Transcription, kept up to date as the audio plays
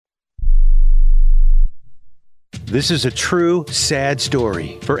This is a true, sad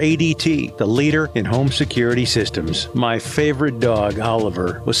story for ADT, the leader in home security systems. My favorite dog,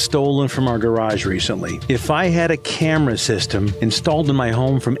 Oliver, was stolen from our garage recently. If I had a camera system installed in my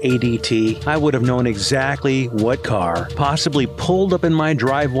home from ADT, I would have known exactly what car possibly pulled up in my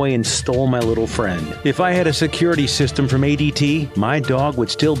driveway and stole my little friend. If I had a security system from ADT, my dog would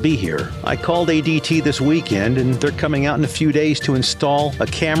still be here. I called ADT this weekend, and they're coming out in a few days to install a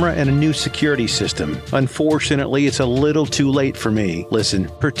camera and a new security system. Unfortunately, it's a little too late for me. Listen,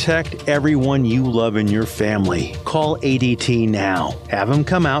 protect everyone you love in your family. Call ADT now. Have them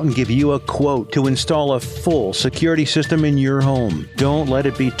come out and give you a quote to install a full security system in your home. Don't let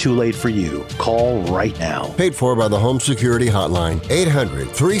it be too late for you. Call right now. Paid for by the Home Security Hotline.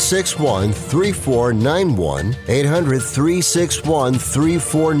 800-361-3491.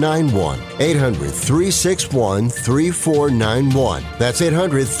 800-361-3491. 800-361-3491. That's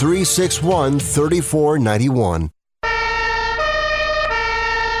 800-361-3491.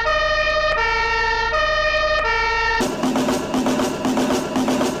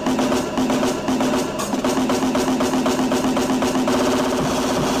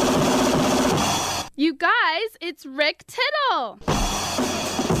 You guys, it's Rick Tittle.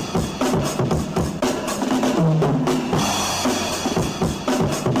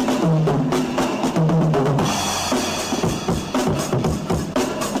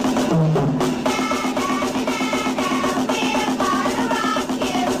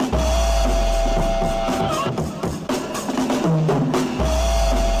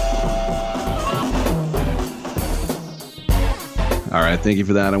 All right, thank you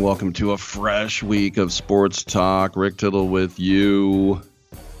for that, and welcome to a fresh week of sports talk. Rick Tittle with you,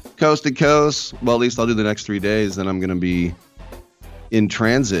 coast to coast. Well, at least I'll do the next 3 days, then I'm going to be in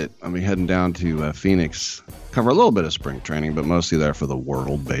transit. I'll be heading down to Phoenix, cover a little bit of spring training, but mostly there for the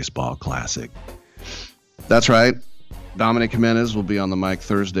World Baseball Classic. That's right. Dominic Jimenez will be on the mic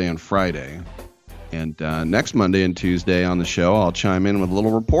Thursday and Friday, and next Monday and Tuesday on the show, I'll chime in with a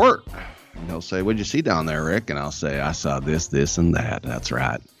little report. And he'll say, "What'd you see down there, Rick?" And I'll say, "I saw this, this, and that." That's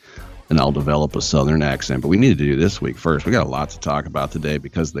right. And I'll develop a Southern accent. But we need to do this week first. We got a lot to talk about today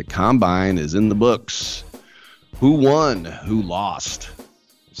because the Combine is in the books. Who won? Who lost?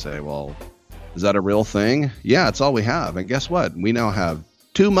 You say, well, is that a real thing? Yeah, it's all we have. And guess what? We now have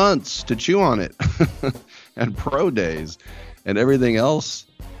 2 months to chew on it. And pro days and everything else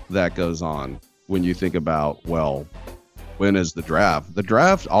that goes on when you think about, well, when is the draft? The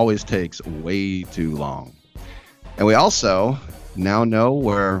draft always takes way too long. And we also now know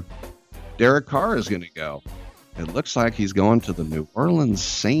where Derek Carr is going to go. It looks like he's going to the New Orleans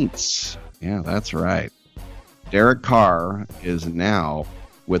Saints. Yeah, that's right. Derek Carr is now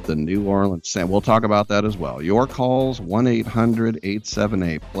with the New Orleans Saints. We'll talk about that as well. Your calls,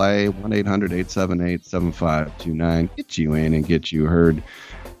 1-800-878-PLAY, 1-800-878-7529. Get you in and get you heard.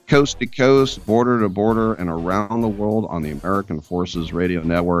 Coast to coast, border to border, and around the world on the American Forces Radio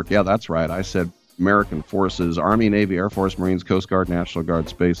Network. Yeah, that's right. I said American Forces, Army, Navy, Air Force, Marines, Coast Guard, National Guard,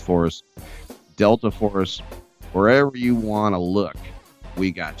 Space Force, Delta Force, wherever you want to look,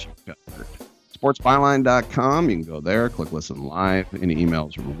 we got you covered. SportsByline.com. You can go there, click listen live. Any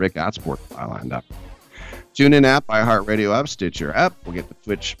emails, rick@sportsbyline.com. TuneIn app, iHeartRadio app, Stitcher app. We'll get the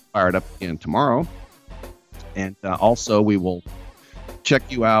Twitch fired up again tomorrow. And also, we will check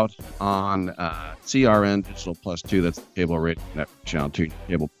you out on CRN Digital Plus 2. That's the cable radio network channel 2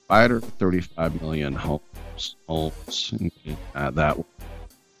 cable provider. 35 million homes that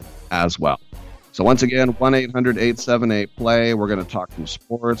as well. So once again, 1-800-878-PLAY. We're going to talk some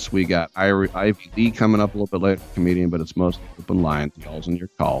sports. We got Ivy Lee coming up a little bit later, comedian, but it's mostly open lines. Y'all's in your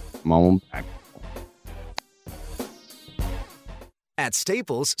call. Come on back. At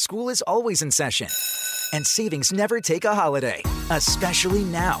Staples, school is always in session. And savings never take a holiday, especially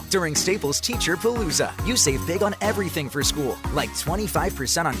now during Staples Teacher Palooza. You save big on everything for school, like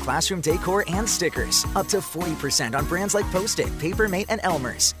 25% on classroom decor and stickers, up to 40% on brands like Post-it, Papermate, and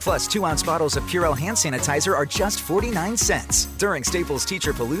Elmer's. Plus 2-ounce bottles of Purell hand sanitizer are just 49 cents. During Staples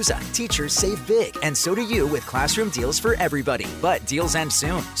Teacher Palooza, teachers save big, and so do you with classroom deals for everybody. But deals end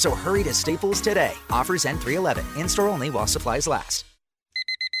soon, so hurry to Staples today. Offers end 3/11. In-store only while supplies last.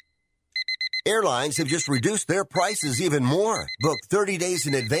 Airlines have just reduced their prices even more. Book 30 days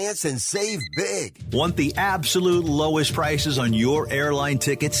in advance and save big. Want the absolute lowest prices on your airline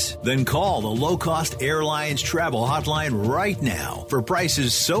tickets? Then call the Low Cost Airlines Travel Hotline right now for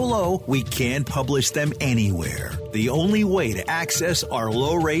prices so low we can't publish them anywhere. The only way to access our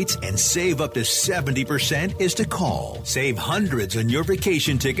low rates and save up to 70% is to call. Save hundreds on your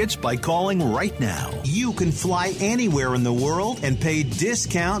vacation tickets by calling right now. You can fly anywhere in the world and pay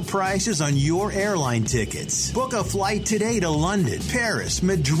discount prices on your your airline tickets. Book a flight today to London, Paris,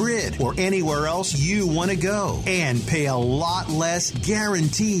 Madrid, or anywhere else you want to go. And pay a lot less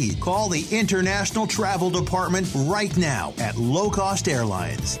guaranteed. Call the International Travel Department right now at Low Cost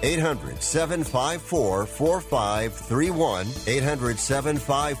Airlines. 800-754-4531.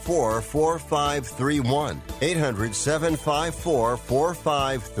 800-754-4531.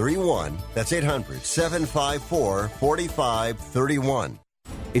 800-754-4531. That's 800-754-4531.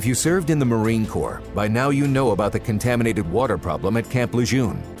 If you served in the Marine Corps, by now you know about the contaminated water problem at Camp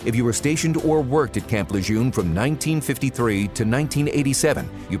Lejeune. If you were stationed or worked at Camp Lejeune from 1953 to 1987,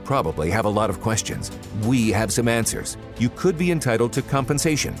 you probably have a lot of questions. We have some answers. You could be entitled to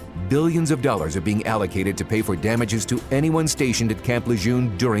compensation. Billions of dollars are being allocated to pay for damages to anyone stationed at Camp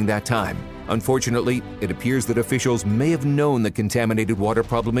Lejeune during that time. Unfortunately, it appears that officials may have known the contaminated water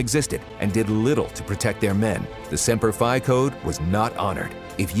problem existed and did little to protect their men. The Semper Fi code was not honored.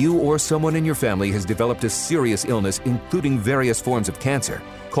 If you or someone in your family has developed a serious illness, including various forms of cancer,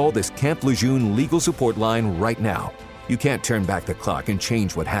 call this Camp Lejeune legal support line right now. You can't turn back the clock and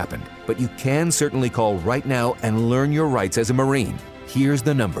change what happened, but you can certainly call right now and learn your rights as a Marine. Here's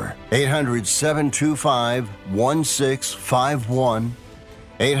the number. 800-725-1651.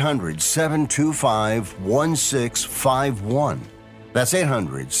 800-725-1651. That's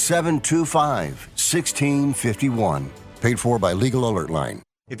 800-725-1651. Paid for by Legal Alert Line.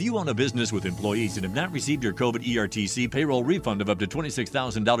 If you own a business with employees and have not received your COVID ERTC payroll refund of up to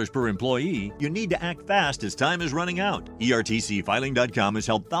 $26,000 per employee, you need to act fast as time is running out. ERTCfiling.com has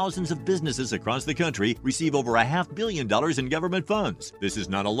helped thousands of businesses across the country receive over $500 million in government funds. This is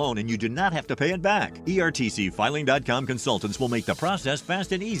not a loan and you do not have to pay it back. ERTCfiling.com consultants will make the process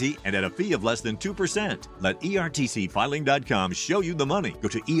fast and easy and at a fee of less than 2%. Let ERTCfiling.com show you the money. Go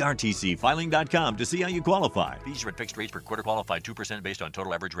to ERTCfiling.com to see how you qualify. Fees are at fixed rates per quarter, qualified 2% based on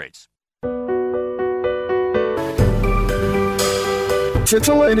total average rates.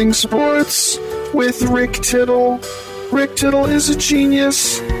 Titillating Sports with Rick Tittle. Rick Tittle is a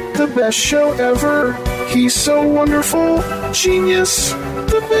genius, the best show ever. He's so wonderful, genius,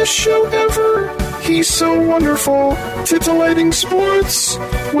 the best show ever. He's so wonderful. Titillating Sports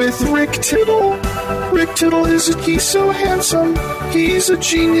with Rick Tittle. Rick Tittle he's so handsome, he's a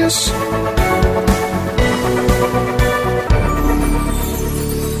genius.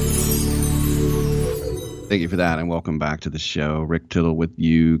 Thank you for that, and welcome back to the show. Rick Tittle with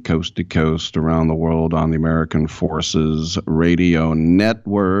you, coast to coast, around the world on the American Forces Radio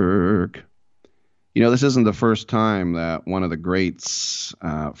Network. You know, this isn't the first time that one of the greats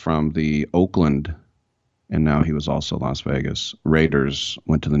from the Oakland, and now he was also Las Vegas, Raiders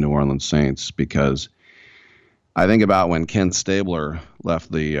went to the New Orleans Saints, because I think about when Ken Stabler left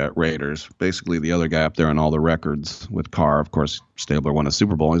the Raiders, basically the other guy up there on all the records with Carr. Of course, Stabler won a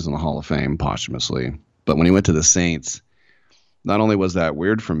Super Bowl. He's in the Hall of Fame posthumously. But when he went to the Saints, not only was that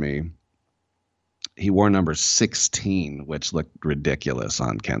weird for me, he wore number 16, which looked ridiculous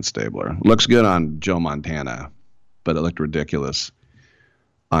on Ken Stabler. Looks good on Joe Montana, but it looked ridiculous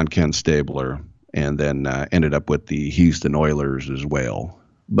on Ken Stabler, and then ended up with the Houston Oilers as well.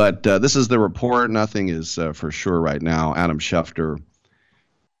 But this is the report. Nothing is for sure right now. Adam Schefter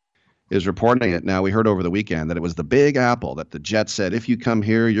is reporting it now. We heard over the weekend that it was the Big Apple, that the Jets said, if you come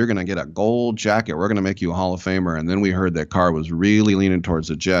here, you're going to get a gold jacket. We're going to make you a Hall of Famer. And then we heard that Carr was really leaning towards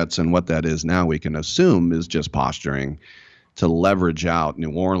the Jets. And what that is now, we can assume, is just posturing to leverage out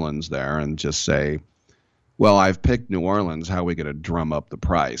New Orleans there and just say, well, I've picked New Orleans. How are we going to drum up the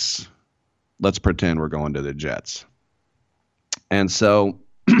price? Let's pretend we're going to the Jets. And so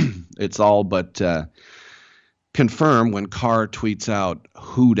it's all but confirmed when Carr tweets out,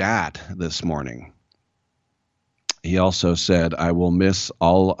 "Who dat?" this morning. He also said, "I will miss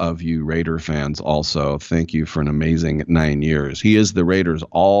all of you Raider fans also. Thank you for an amazing 9 years." He is the Raiders'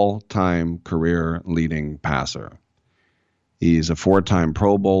 all-time career leading passer. He's a 4-time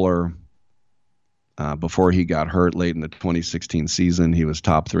Pro Bowler. Before he got hurt late in the 2016 season, he was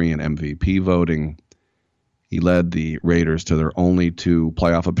top 3 in MVP voting. He led the Raiders to their only 2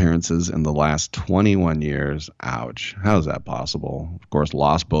 playoff appearances in the last 21 years. Ouch. How is that possible? Of course,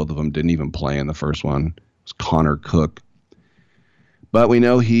 lost both of them. Didn't even play in the first one. It was Connor Cook. But we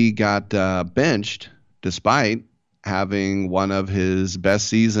know he got benched despite having one of his best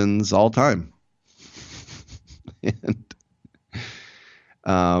seasons all time. And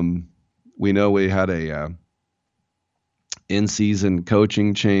we know we had a in-season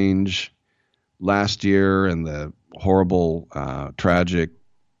coaching change last year, and the horrible, tragic,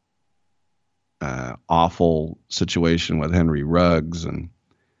 awful situation with Henry Ruggs. And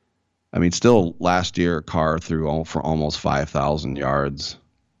I mean, still last year, Carr threw for almost 5,000 yards.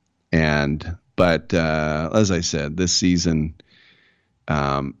 But as I said, this season,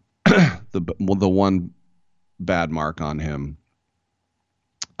 the one bad mark on him,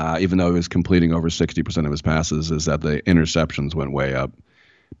 even though he was completing over 60% of his passes, is that the interceptions went way up.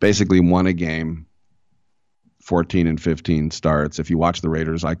 Basically won a game, 14 and 15 starts. If you watch the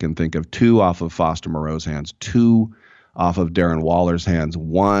Raiders, I can think of 2 off of Foster Moreau's hands, 2 off of Darren Waller's hands,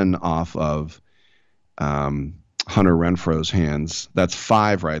 1 off of Hunter Renfro's hands. That's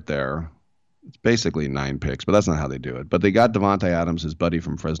 5 right there. It's basically 9 picks, but that's not how they do it. But they got Devontae Adams, his buddy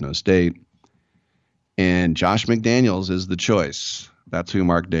from Fresno State, and Josh McDaniels is the choice. That's who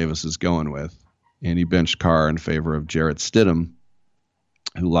Mark Davis is going with. And he benched Carr in favor of Jarrett Stidham,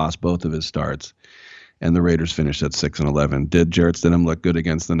 who lost both of his starts. And the Raiders finished at 6-11. Did Jarrett Stidham look good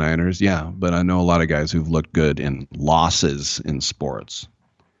against the Niners? Yeah, but I know a lot of guys who've looked good in losses in sports.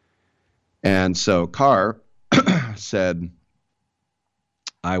 And so Carr said,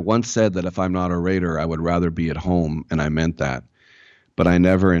 I once said that if I'm not a Raider, I would rather be at home, and I meant that. But I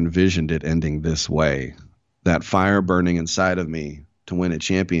never envisioned it ending this way. That fire burning inside of me to win a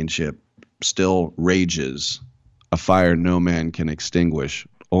championship still rages, a fire no man can extinguish,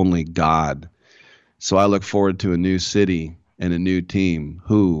 only God. So I look forward to a new city and a new team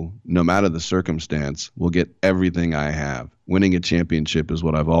who, no matter the circumstance, will get everything I have. Winning a championship is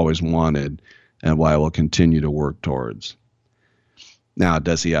what I've always wanted and what I will continue to work towards. Now,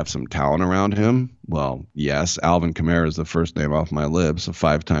 does he have some talent around him? Well, yes. Alvin Kamara is the first name off my lips, a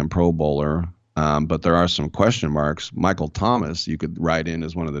 5-time Pro Bowler. But there are some question marks. Michael Thomas, you could write in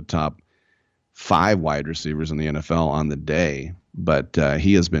as one of the top 5 wide receivers in the NFL on the day. But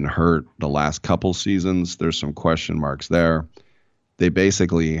he has been hurt the last couple seasons. There's some question marks there. They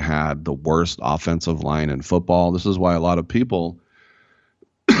basically had the worst offensive line in football. This is why a lot of people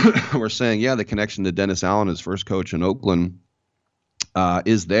were saying, yeah, the connection to Dennis Allen, his first coach in Oakland,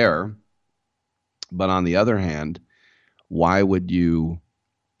 is there. But on the other hand, why would you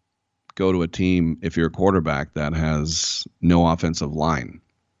go to a team if you're a quarterback that has no offensive line?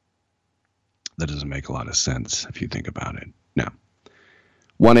 That doesn't make a lot of sense if you think about it. No.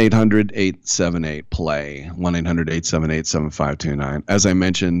 1-800-878-PLAY, 1-800-878-7529. As I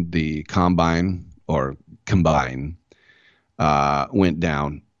mentioned, the combine went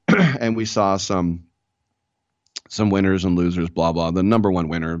down, and we saw some winners and losers, blah, blah. The number one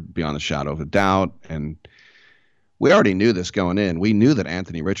winner, beyond a shadow of a doubt, and we already knew this going in. We knew that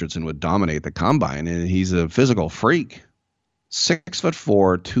Anthony Richardson would dominate the combine, and he's a physical freak.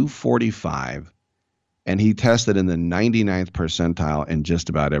 6'4", 245, and he tested in the 99th percentile in just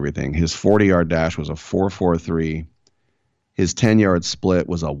about everything. His 40-yard dash was a 4.43. His 10-yard split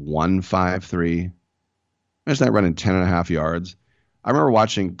was a 1.53. Imagine that running 10.5 yards. I remember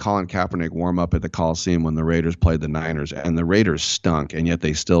watching Colin Kaepernick warm up at the Coliseum when the Raiders played the Niners, and the Raiders stunk, and yet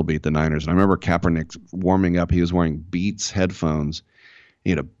they still beat the Niners. And I remember Kaepernick warming up. He was wearing Beats headphones. He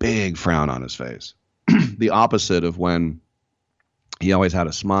had a big frown on his face, the opposite of when he always had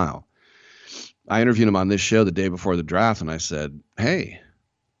a smile. I interviewed him on this show the day before the draft, and I said, hey,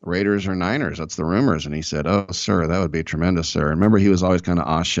 Raiders or Niners? That's the rumors. And he said, oh, sir, that would be tremendous, sir. Remember, he was always kind of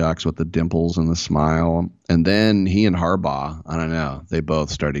aw shucks with the dimples and the smile. And then he and Harbaugh, I don't know, they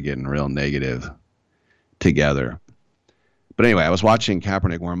both started getting real negative together. But anyway, I was watching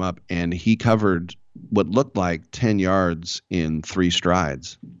Kaepernick warm up, and he covered what looked like 10 yards in 3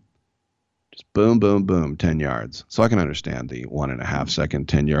 strides. Just boom, boom, boom, 10 yards. So I can understand the 1.5 second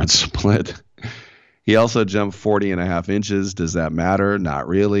 10-yard split. He also jumped 40.5 inches. Does that matter? Not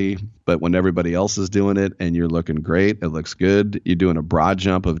really. But when everybody else is doing it and you're looking great, it looks good. You're doing a broad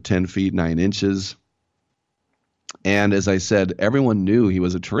jump of 10 feet, 9 inches. And as I said, everyone knew he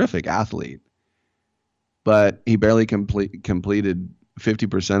was a terrific athlete. But he barely completed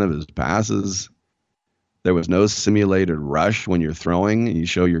 50% of his passes. There was no simulated rush when you're throwing and you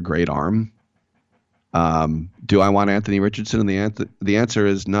show your great arm. Do I want Anthony Richardson? And the answer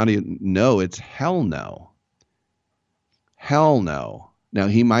is not even no. It's hell no. Hell no. Now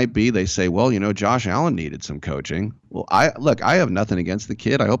he might be. They say, well, Josh Allen needed some coaching. Well, I have nothing against the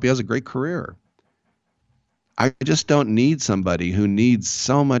kid. I hope he has a great career. I just don't need somebody who needs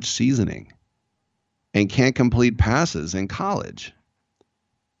so much seasoning and can't complete passes in college.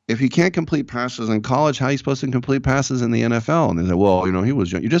 If he can't complete passes in college, how are you supposed to complete passes in the NFL? And they say, well, he was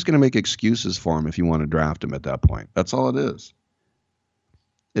young. You're just going to make excuses for him if you want to draft him at that point. That's all it is.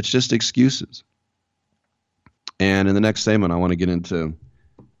 It's just excuses. And in the next segment, I want to get into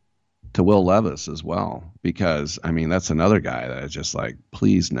Will Levis as well, because, that's another guy that is just like,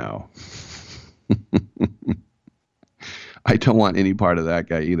 please no. I don't want any part of that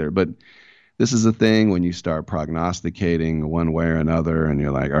guy either. But this is the thing when you start prognosticating one way or another, and you're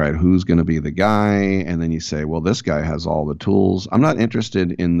like, all right, who's going to be the guy? And then you say, well, this guy has all the tools. I'm not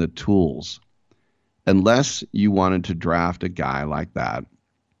interested in the tools unless you wanted to draft a guy like that,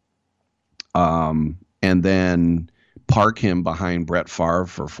 and then park him behind Brett Favre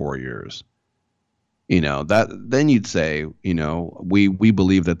for 4 years. Then you'd say, we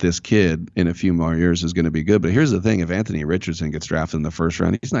believe that this kid in a few more years is going to be good. But here's the thing. If Anthony Richardson gets drafted in the first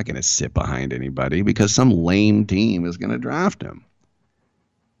round, he's not going to sit behind anybody because some lame team is going to draft him.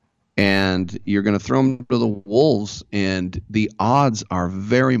 And you're going to throw him to the wolves, and the odds are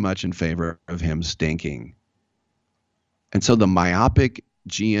very much in favor of him stinking. And so the myopic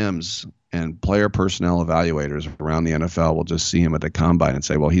GMs and player personnel evaluators around the NFL will just see him at the combine and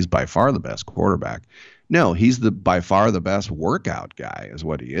say, well, he's by far the best quarterback. No, he's by far the best workout guy is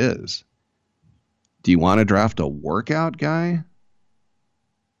what he is. Do you want to draft a workout guy?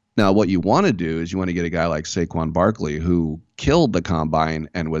 Now, what you want to do is you want to get a guy like Saquon Barkley, who killed the combine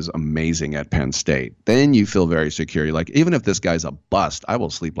and was amazing at Penn State. Then you feel very secure. You're like, even if this guy's a bust, I will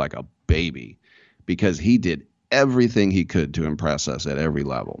sleep like a baby because he did everything he could to impress us at every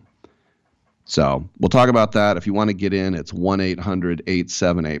level. So we'll talk about that. If you want to get in, it's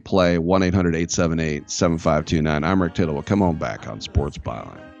 1-800-878-PLAY, 1-800-878-7529. I'm Rick Tittle. Well, come on back on Sports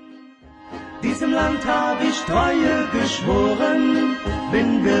Byline. Diesem Land hab ich Treue geschworen,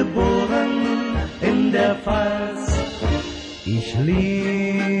 bin geboren in der Pfalz. Ich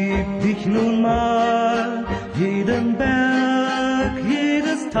lieb dich nun mal, jeden Berg,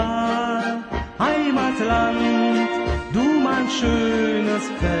 jedes Tal, Heimatland, du mein schönes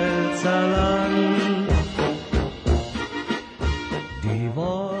Pfälzerland.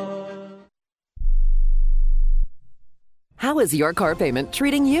 How is your car payment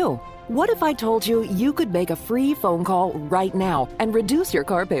treating you? What if I told you you could make a free phone call right now and reduce your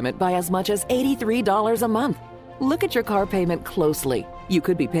car payment by as much as $83 a month? Look at your car payment closely. You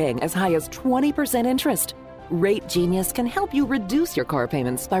could be paying as high as 20% interest. Rate Genius can help you reduce your car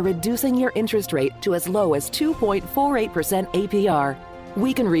payments by reducing your interest rate to as low as 2.48% APR.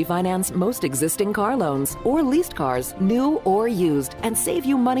 We can refinance most existing car loans or leased cars, new or used, and save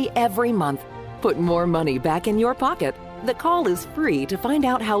you money every month. Put more money back in your pocket. The call is free to find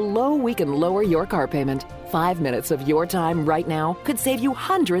out how low we can lower your car payment. 5 minutes of your time right now could save you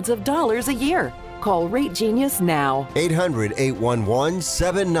hundreds of dollars a year. Call Rate Genius now.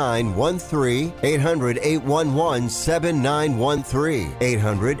 800-811-7913. 800-811-7913.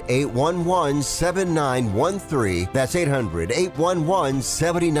 800-811-7913. That's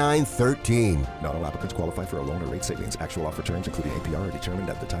 800-811-7913. Not all applicants qualify for a loan or rate savings. Actual offer terms, including APR, are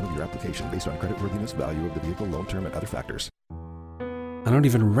determined at the time of your application based on creditworthiness, value of the vehicle, loan term, and other factors. I don't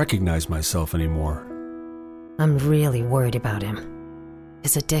even recognize myself anymore. I'm really worried about him.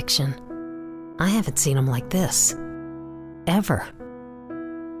 His addiction. I haven't seen him like this. Ever.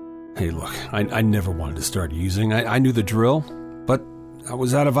 Hey, look, I never wanted to start using. I knew the drill, but I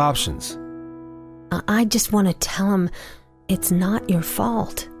was out of options. I just want to tell him it's not your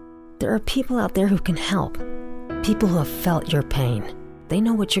fault. There are people out there who can help. People who have felt your pain. They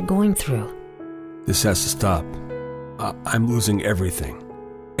know what you're going through. This has to stop. I'm losing everything.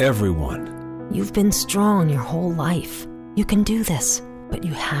 Everyone. You've been strong your whole life. You can do this. But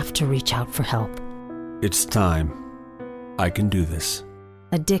you have to reach out for help. It's time. I can do this.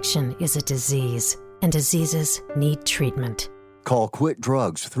 Addiction is a disease, and diseases need treatment. Call Quit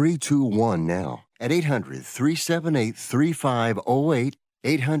Drugs 321 now at 800-378-3508.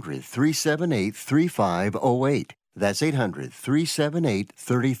 800-378-3508. That's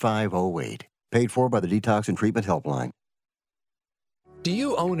 800-378-3508. Paid for by the Detox and Treatment Helpline. Do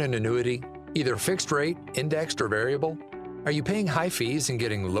you own an annuity, either fixed rate, indexed, or variable? Are you paying high fees and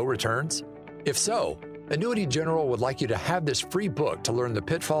getting low returns? If so, Annuity General would like you to have this free book to learn the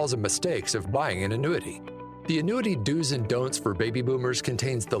pitfalls and mistakes of buying an annuity. The Annuity Do's and Don'ts for Baby Boomers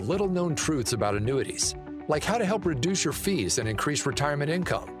contains the little-known truths about annuities, like how to help reduce your fees and increase retirement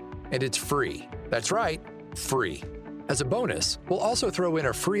income. And it's free. That's right, free. As a bonus, we'll also throw in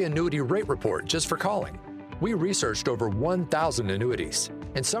a free annuity rate report just for calling. We researched over 1,000 annuities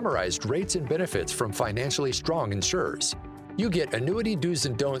and summarized rates and benefits from financially strong insurers. You get Annuity Do's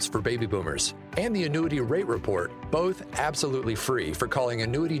and Don'ts for Baby Boomers and the Annuity Rate Report, both absolutely free for calling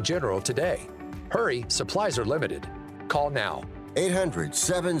Annuity General today. Hurry, supplies are limited. Call now.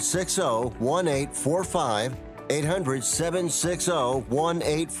 800-760-1845.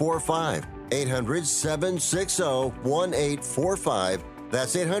 800-760-1845. 800-760-1845.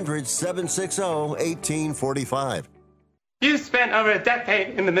 That's 800-760-1845. You spent over a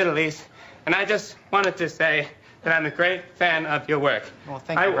decade in the Middle East, and I just wanted to say that I'm a great fan of your work. Well,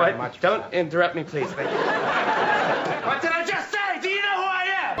 thank you very much. Don't interrupt me, please. Thank you. What did I just say? Do you know who I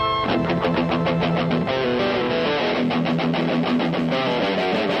am?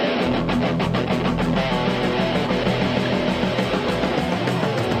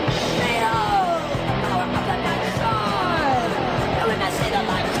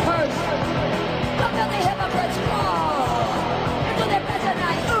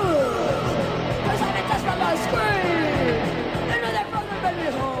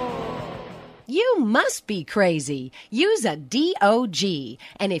 You must be crazy. You's a DOG.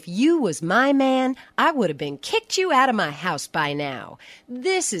 And if you was my man, I would have been kicked you out of my house by now.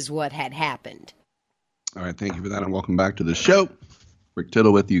 This is what had happened. All right, thank you for that, and welcome back to the show. Rick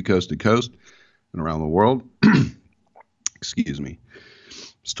Tittle with you coast to coast and around the world. Excuse me.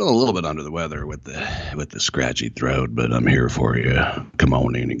 Still a little bit under the weather with the scratchy throat, but I'm here for you. Come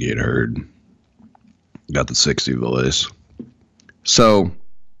on in and get heard. Got the 60 voice. So,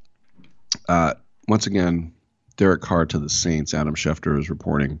 once again, Derek Carr to the Saints. Adam Schefter is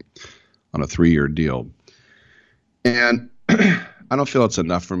reporting on a 3-year deal. And I don't feel it's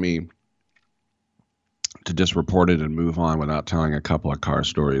enough for me to just report it and move on without telling a couple of Carr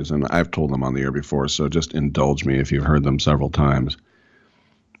stories. And I've told them on the air before, so just indulge me if you've heard them several times.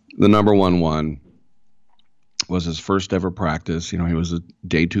 The number one was his first ever practice. You know, he was a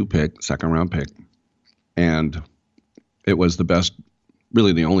day 2 pick, second round pick. And it was the best,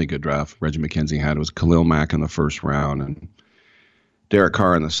 really the only good draft Reggie McKenzie had was Khalil Mack in the first round and Derek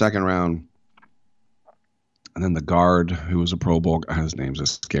Carr in the second round. And then the guard, who was a Pro Bowl, his name's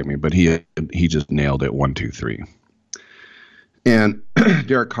escaped me, but he just nailed it 1, 2, 3. And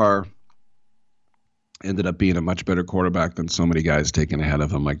Derek Carr ended up being a much better quarterback than so many guys taken ahead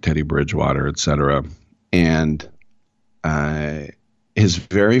of him, like Teddy Bridgewater, et cetera. And his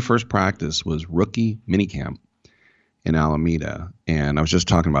very first practice was rookie minicamp in Alameda. And I was just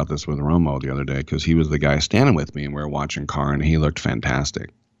talking about this with Romo the other day because he was the guy standing with me and we were watching Carr, and he looked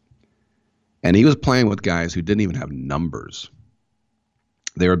fantastic. And he was playing with guys who didn't even have numbers.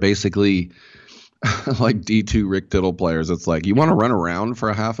 They were basically like D2 Rick Tittle players. It's like, you want to run around for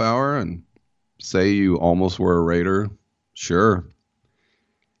a half hour and say you almost were a Raider? Sure.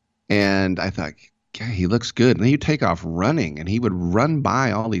 And I thought, yeah, he looks good. And then you take off running, and he would run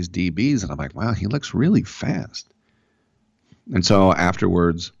by all these DBs. And I'm like, wow, he looks really fast. And so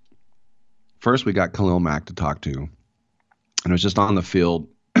afterwards, first we got Khalil Mack to talk to. And it was just on the field.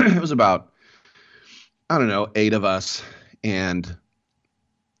 It was about, I don't know, 8 of us. And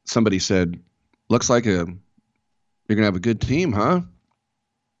somebody said, looks like you're going to have a good team, huh?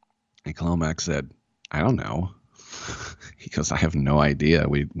 And Khalil Mack said, I don't know. He goes, I have no idea.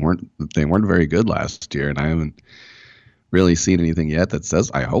 They weren't very good last year, and I haven't really seen anything yet that says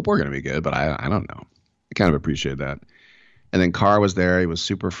I hope we're going to be good, but I don't know. I kind of appreciate that. And then Carr was there. He was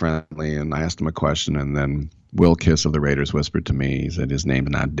super friendly, and I asked him a question, and then Will Kiss of the Raiders whispered to me. He said his name's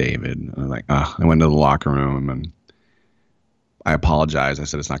not David. And I was like, I went to the locker room, and I apologized. I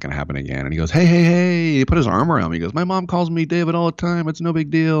said it's not going to happen again. And he goes, hey. He put his arm around me. He goes, my mom calls me David all the time. It's no big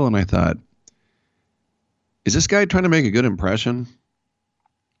deal. And I thought, is this guy trying to make a good impression,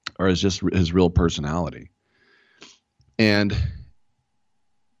 or is just his real personality? And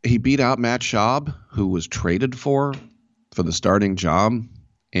he beat out Matt Schaub, who was traded for the starting job,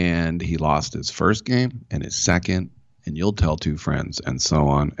 and he lost his first game and his second, and you'll tell 2 friends, and so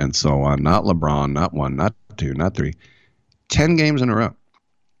on and so on. Not LeBron, not 1, not 2, not 3. 10 games in a row.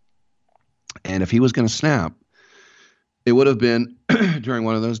 And if he was going to snap, it would have been during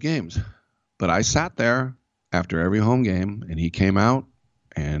one of those games. But I sat there after every home game, and he came out,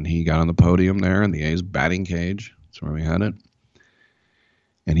 and he got on the podium there in the A's batting cage. That's where we had it.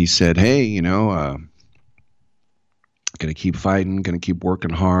 And he said, hey, going to keep fighting, going to keep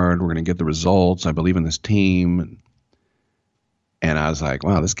working hard. We're going to get the results. I believe in this team. And I was like,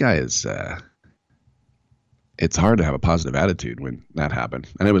 wow, this guy is it's hard to have a positive attitude when that happened.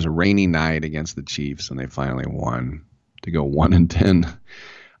 And it was a rainy night against the Chiefs, and they finally won to go 1-10.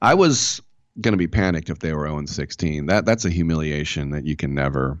 I was going to be panicked if they were 0-16. That's a humiliation that you can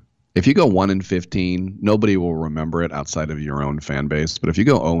never. If you go 1-15, nobody will remember it outside of your own fan base. But if you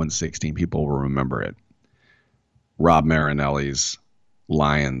go 0-16, people will remember it. Rob Marinelli's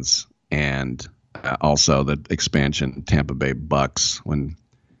Lions, and also the expansion Tampa Bay Bucks. When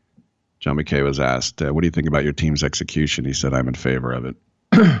John McKay was asked, what do you think about your team's execution? He said, I'm in favor of it.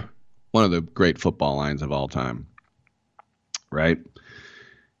 One of the great football lines of all time. Right?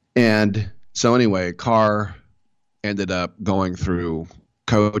 And so anyway, Carr ended up going through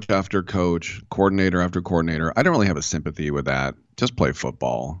coach after coach, coordinator after coordinator. I don't really have a sympathy with that. Just play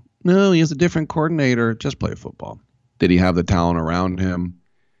football. No, he has a different coordinator. Just play football. Did he have the talent around him?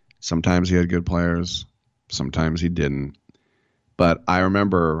 Sometimes he had good players. Sometimes he didn't. But I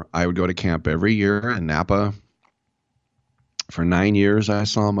remember I would go to camp every year in Napa. For 9 years, I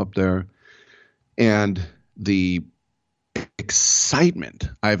saw him up there. And the excitement.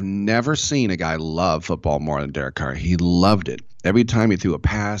 I've never seen a guy love football more than Derek Carr. He loved it. Every time he threw a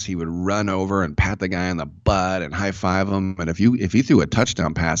pass, he would run over and pat the guy on the butt and high five him. And if he threw a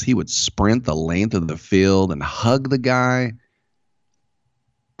touchdown pass, he would sprint the length of the field and hug the guy.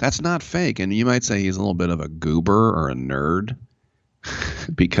 That's not fake. And you might say he's a little bit of a goober or a nerd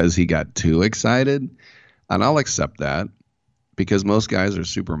because he got too excited. And I'll accept that because most guys are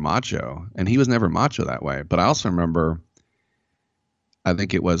super macho. And he was never macho that way. But I also remember, I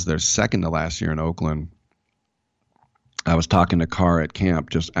think it was their second to last year in Oakland. I was talking to Carr at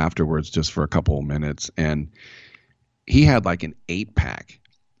camp just afterwards, just for a couple of minutes, and he had like an 8-pack.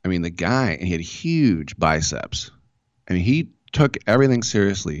 I mean, the guy, he had huge biceps. I mean, he took everything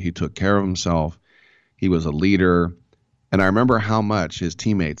seriously. He took care of himself. He was a leader. And I remember how much his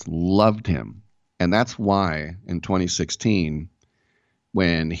teammates loved him. And that's why in 2016,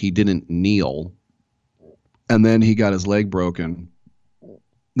 when he didn't kneel, and then he got his leg broken,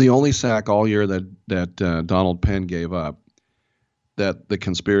 the only sack all year that Donald Penn gave up, that the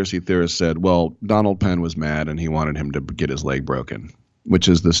conspiracy theorists said, well, Donald Penn was mad and he wanted him to get his leg broken, which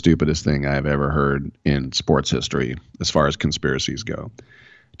is the stupidest thing I've ever heard in sports history as far as conspiracies go.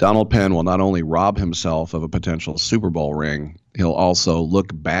 Donald Penn will not only rob himself of a potential Super Bowl ring, he'll also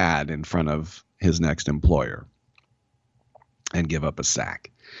look bad in front of his next employer and give up a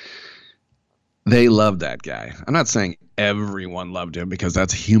sack. They loved that guy. I'm not saying everyone loved him because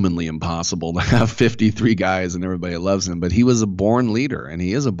that's humanly impossible to have 53 guys and everybody loves him, but he was a born leader, and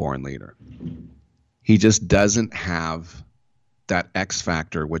he is a born leader. He just doesn't have that X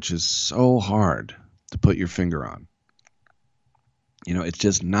factor, which is so hard to put your finger on. You know, it's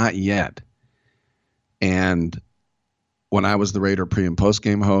just not yet. And when I was the Raider pre- and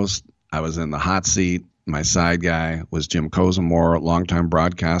post-game host, I was in the hot seat. My side guy was Jim Kozimor, longtime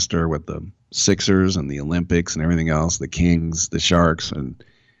broadcaster with the Sixers and the Olympics and everything else, the Kings, the Sharks, and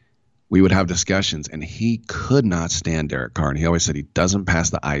we would have discussions, and he could not stand Derek Carr, and he always said he doesn't pass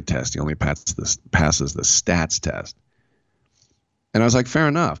the eye test. He only passes the stats test. And I was like, fair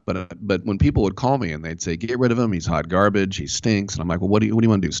enough, but when people would call me and they'd say, get rid of him, he's hot garbage, he stinks, and I'm like, well, what do you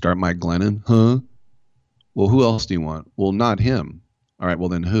want to do? Start Mike Glennon? Huh? Well, who else do you want? Well, not him. All right, well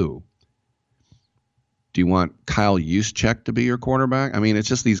then who? Do you want Kyle Juszczyk to be your quarterback? I mean, it's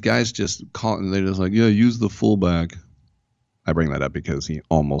just these guys just call, and they're just like, yeah, use the fullback. I bring that up because he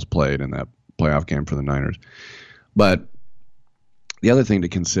almost played in that playoff game for the Niners. But the other thing to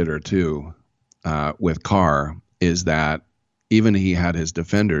consider, too, with Carr is that even he had his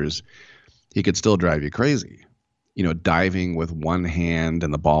defenders, he could still drive you crazy. You know, diving with one hand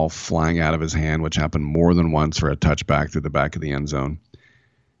and the ball flying out of his hand, which happened more than once for a touchback through the back of the end zone.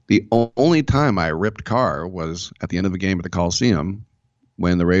 The only time I ripped Carr was at the end of the game at the Coliseum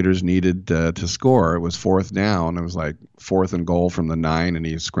when the Raiders needed to score. It was 4th down. It was like 4th and goal from the 9, and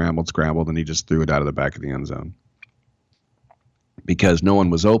he scrambled, and he just threw it out of the back of the end zone because no one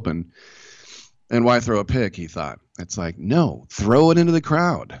was open. And why throw a pick, he thought. It's like, no, throw it into the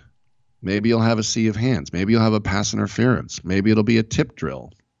crowd. Maybe you'll have a sea of hands. Maybe you'll have a pass interference. Maybe it'll be a tip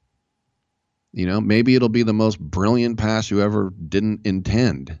drill. You know, maybe it'll be the most brilliant pass you ever didn't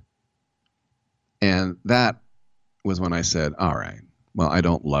intend. And that was when I said, all right, well, I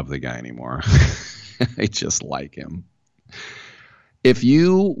don't love the guy anymore. I just like him. If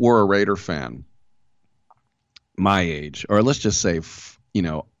you were a Raider fan, my age, or let's just say, you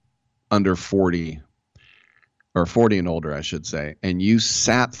know, under 40 or 40 and older, I should say, and you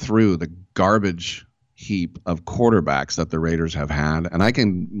sat through the garbage heap of quarterbacks that the Raiders have had, and I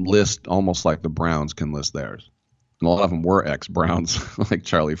can list almost like the Browns can list theirs. And a lot of them were ex-Browns, like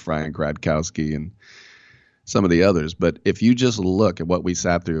Charlie Fry and Gradkowski and some of the others. But if you just look at what we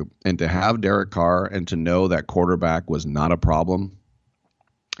sat through, and to have Derek Carr and to know that quarterback was not a problem,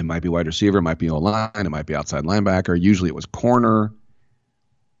 it might be wide receiver, it might be O-line, it might be outside linebacker. Usually it was corner.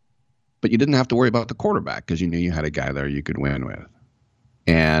 But you didn't have to worry about the quarterback because you knew you had a guy there you could win with.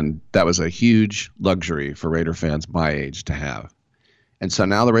 And that was a huge luxury for Raider fans my age to have. And so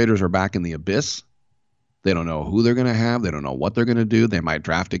now the Raiders are back in the abyss. They don't know who they're going to have. They don't know what they're going to do. They might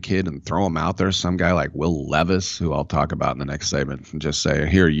draft a kid and throw him out there, some guy like Will Levis, who I'll talk about in the next segment, and just say,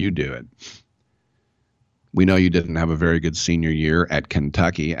 here, you do it. We know you didn't have a very good senior year at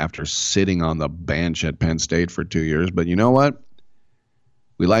Kentucky after sitting on the bench at Penn State for 2 years. But you know what?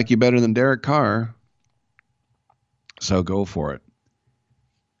 We like you better than Derek Carr, so go for it.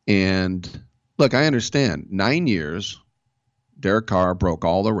 And look, I understand 9 years, Derek Carr broke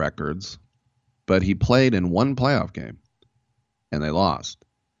all the records, but he played in one playoff game and they lost.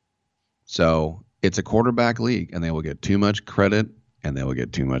 So it's a quarterback league, and they will get too much credit and they will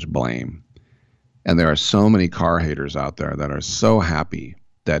get too much blame. And there are so many Carr haters out there that are so happy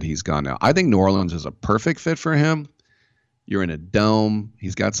that he's gone now. I think New Orleans is a perfect fit for him. You're in a dome.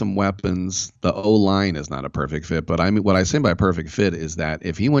 He's got some weapons. The O-line is not a perfect fit, but I mean, what I say by perfect fit is that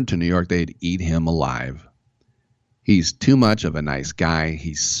if he went to New York, they'd eat him alive. He's too much of a nice guy.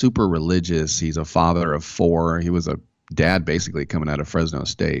 He's super religious. He's a father of 4. He was a dad basically coming out of Fresno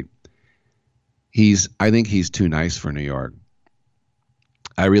State. I think he's too nice for New York.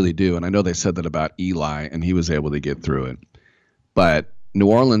 I really do. And I know they said that about Eli, and he was able to get through it. But New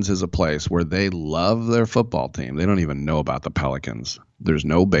Orleans is a place where they love their football team. They don't even know about the Pelicans. There's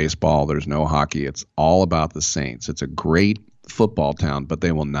no baseball. There's no hockey. It's all about the Saints. It's a great football town, but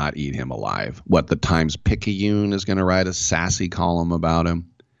they will not eat him alive. What, the Times-Picayune is going to write a sassy column about him?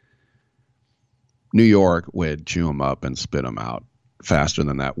 New York would chew him up and spit him out faster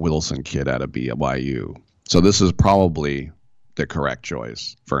than that Wilson kid out of BYU. So this is probably the correct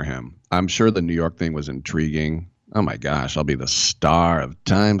choice for him. I'm sure the New York thing was intriguing. Oh my gosh, I'll be the star of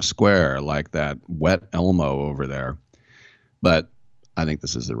Times Square like that wet Elmo over there. But I think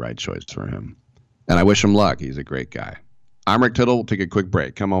this is the right choice for him. And I wish him luck. He's a great guy. I'm Rick Tittle. We'll take a quick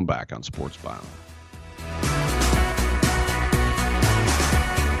break. Come on back on Sports Byline.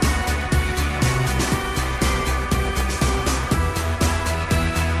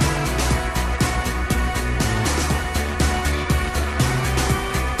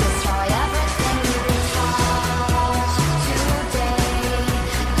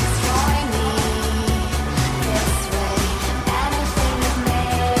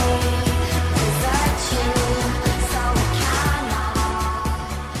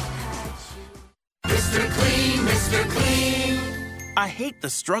 I hate the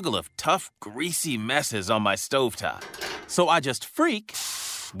struggle of tough, greasy messes on my stovetop. So I just freak,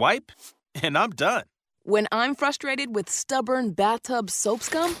 wipe, and I'm done. When I'm frustrated with stubborn bathtub soap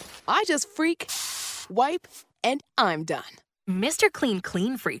scum, I just freak, wipe, and I'm done. Mr. Clean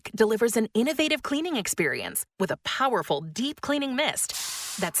Clean Freak delivers an innovative cleaning experience with a powerful deep cleaning mist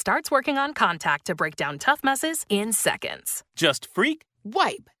that starts working on contact to break down tough messes in seconds. Just freak,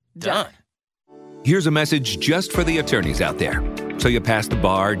 wipe, done. Here's a message just for the attorneys out there. So you passed the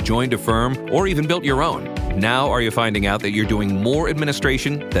bar, joined a firm, or even built your own. Now are you finding out that you're doing more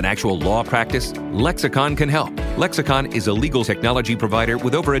administration than actual law practice? Lexicon can help. Lexicon is a legal technology provider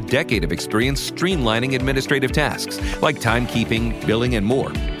with over a decade of experience streamlining administrative tasks like timekeeping, billing, and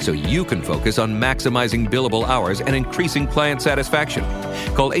more, so you can focus on maximizing billable hours and increasing client satisfaction.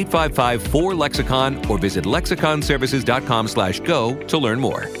 Call 855-4-LEXICON or visit lexiconservices.com/go to learn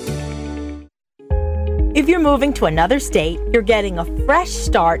more. If you're moving to another state, you're getting a fresh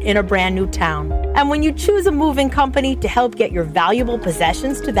start in a brand new town. And when you choose a moving company to help get your valuable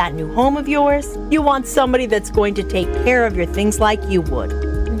possessions to that new home of yours, you want somebody that's going to take care of your things like you would.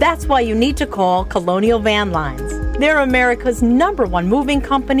 That's why you need to call Colonial Van Lines. They're America's #1 moving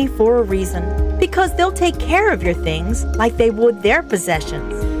company for a reason. Because they'll take care of your things like they would their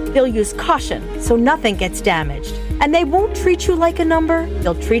possessions. They'll use caution so nothing gets damaged. And they won't treat you like a number,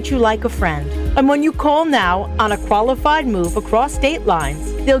 they'll treat you like a friend. And when you call now on a qualified move across state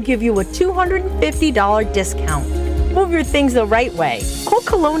lines, they'll give you a $250 discount. Move your things the right way. Call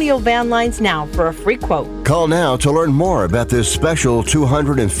Colonial Van Lines now for a free quote. Call now to learn more about this special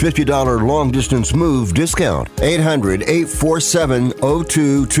 $250 long-distance move discount.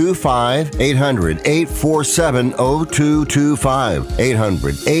 800-847-0225. 800-847-0225.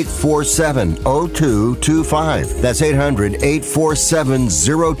 800-847-0225. That's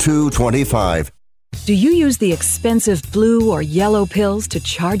 800-847-0225. Do you use the expensive blue or yellow pills to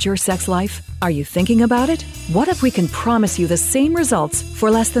charge your sex life? Are you thinking about it? What if we can promise you the same results for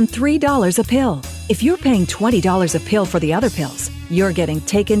less than $3 a pill? If you're paying $20 a pill for the other pills, you're getting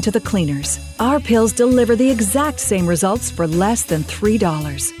taken to the cleaners. Our pills deliver the exact same results for less than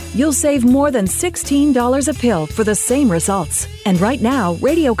 $3. You'll save more than $16 a pill for the same results. And right now,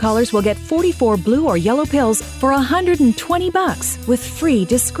 radio callers will get 44 blue or yellow pills for $120 with free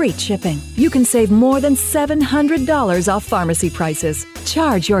discreet shipping. You can save more than $700 off pharmacy prices.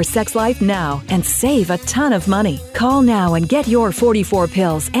 Charge your sex life now and save a ton of money. Call now and get your 44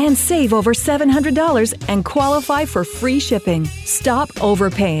 pills and save over $700 and qualify for free shipping. Stop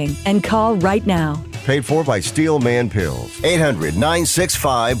overpaying and call right now. Paid for by Steel Man Pills.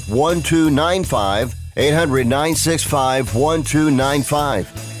 800-965-1295. 800-965-1295.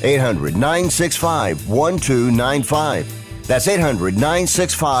 800-965-1295. That's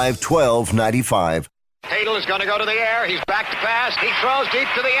 800-965-1295. Tittle is going to go to the air. He's back to pass. He throws deep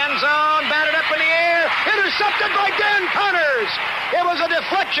to the end zone. Batted up in the air. Intercepted by Dan Connors. It was a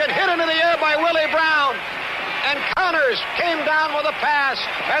deflection hit into the air by Willie Brown. And Connors came down with a pass.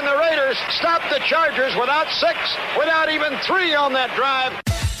 And the Raiders stopped the Chargers without 6, without even 3 on that drive.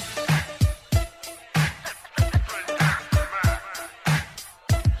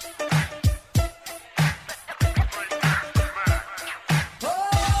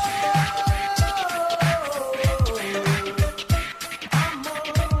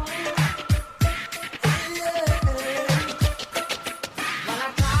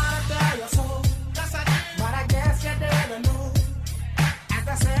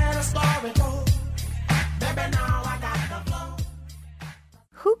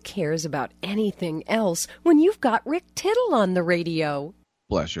 Who cares about anything else when you've got Rick Tittle on the radio?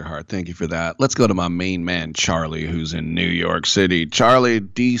 Bless your heart. Thank you for that. Let's go to my main man, Charlie, who's in New York City. Charlie,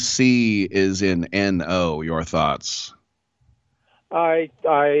 D.C. is in N.O. Your thoughts? He's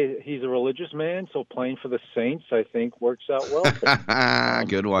a religious man, so playing for the Saints, I think, works out well for him.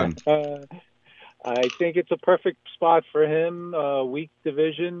 Good one. I think it's a perfect spot for him. Weak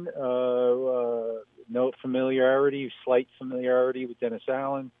division, no familiarity, slight familiarity with Dennis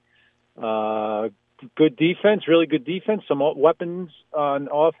Allen. Good defense, really good defense. Some weapons on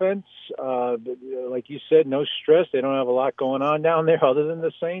offense. Like you said, no stress. They don't have a lot going on down there other than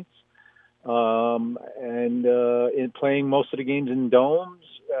the Saints. And in playing most of the games in domes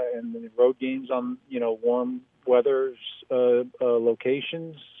and the road games on warm weather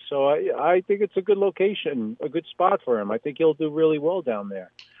locations. So I think it's a good location, a good spot for him. I think he'll do really well down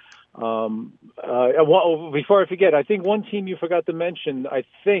there. Before I forget, I think one team you forgot to mention, I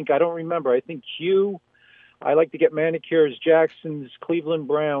don't remember. I think I like to get manicures. Jackson's Cleveland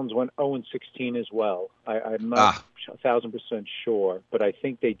Browns went 0-16 as well. I'm not 1,000% sure, but I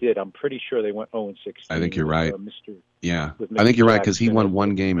think they did. I'm pretty sure they went 0-16. I think you're right. Mr. I think you're right because he won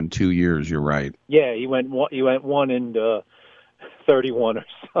one game in 2 years. You're right. Yeah, he went 1 and 31 or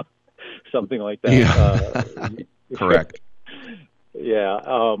something like that. Yeah. Correct.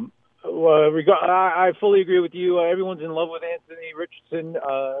 Yeah. I fully agree with you. Everyone's in love with Anthony Richardson,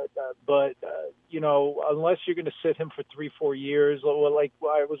 but unless you're going to sit him for 3-4 years, like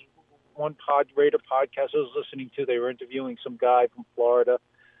I was one Raider podcast I was listening to, they were interviewing some guy from Florida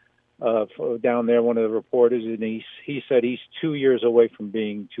down there, one of the reporters, and he said he's 2 years away from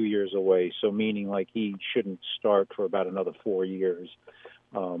being 2 years away. So meaning like he shouldn't start for about another 4 years.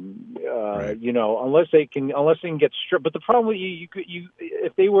 Right. Unless they can get stripped. But the problem with you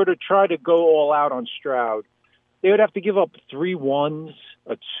if they were to try to go all out on Stroud, they would have to give up 3 1s,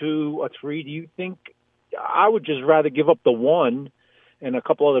 a 2, a 3. Do you think? I would just rather give up the 1 and a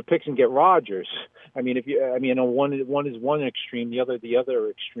couple other picks and get Rodgers. I mean, one is one extreme, the other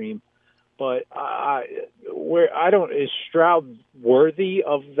extreme. But is Stroud worthy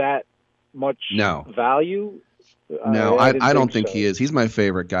of that much value? No, I don't think he is. He's my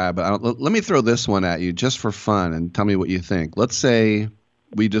favorite guy, but let me throw this one at you just for fun and tell me what you think. Let's say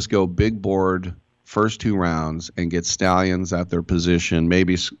we just go big board first 2 rounds and get Stallions at their position,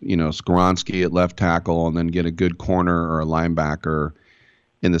 maybe Skoronski at left tackle, and then get a good corner or a linebacker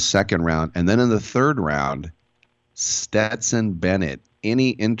in the second round. And then in the third round, Stetson Bennett. Any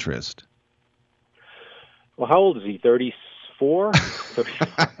interest? Well, how old is he? 34?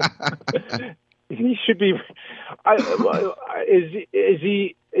 He should be. Is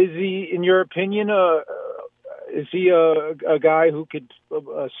he? In your opinion, is he a guy who could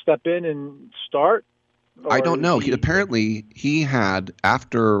step in and start? I don't know. Apparently, he had,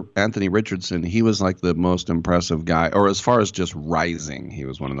 after Anthony Richardson, he was like the most impressive guy, or as far as just rising, he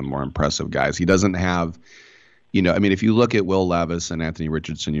was one of the more impressive guys. He doesn't have, if you look at Will Levis and Anthony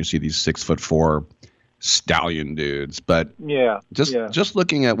Richardson, you see these 6'4" stallion dudes, but just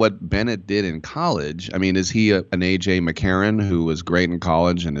looking at what Bennett did in college, is he an AJ McCarron who was great in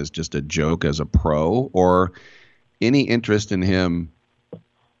college and is just a joke as a pro, or any interest in him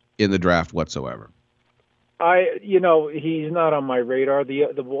in the draft whatsoever? He's not on my radar.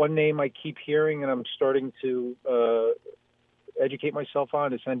 The one name I keep hearing and I'm starting to educate myself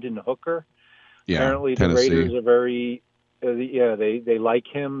on is Hendon Hooker. Apparently Tennessee. The Raiders are very they like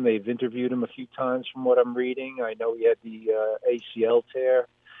him. They've interviewed him a few times from what I'm reading. I know he had the ACL tear,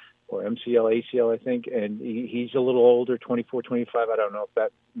 or MCL, ACL, I think, and he's a little older, 24, 25. I don't know if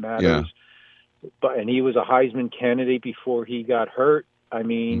that matters. Yeah. And he was a Heisman candidate before he got hurt. I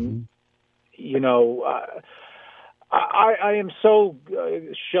mean, I am so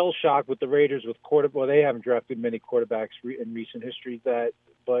shell-shocked with the Raiders with Well, they haven't drafted many quarterbacks in recent history but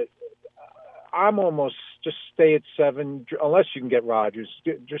I'm almost just stay at 7 unless you can get Rodgers.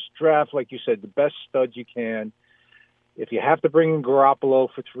 Just draft, like you said, the best studs you can. If you have to bring in Garoppolo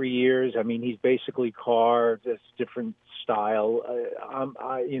for 3 years, I mean, he's basically Carr, just different style.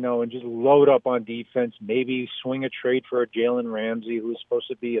 And just load up on defense. Maybe swing a trade for a Jalen Ramsey, who's supposed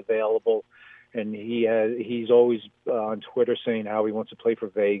to be available, and he's always on Twitter saying how he wants to play for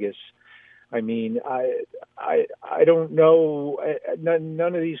Vegas. I mean, I don't know.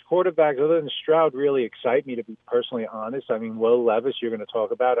 None of these quarterbacks, other than Stroud, really excite me, to be personally honest. I mean, Will Levis, you're going to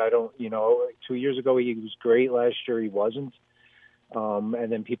talk about. 2 years ago he was great. Last year he wasn't. And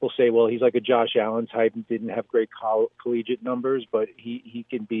then people say, well, he's like a Josh Allen type and didn't have great collegiate numbers, but he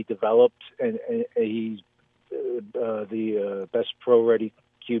can be developed, and he's the best pro-ready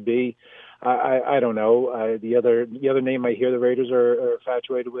QB. I don't know. The other name I hear the Raiders are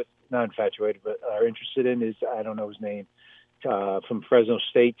not infatuated, but are interested in is, I don't know his name, from Fresno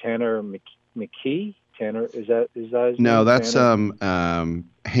State, Tanner McKee. Tanner, is that his name? No, that's Hainer.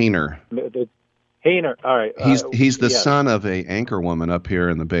 Hainer. All right. He's the son of a anchor woman up here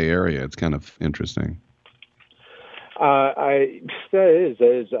in the Bay Area. It's kind of interesting. That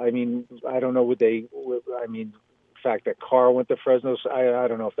is. I mean, I don't know the fact that Carr went to Fresno, I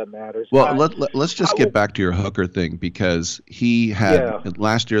don't know if that matters. Well, let's just get back to your Hooker thing, because he had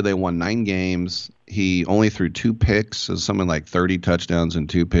last year they won 9 games. He only threw 2 picks, so something like 30 touchdowns and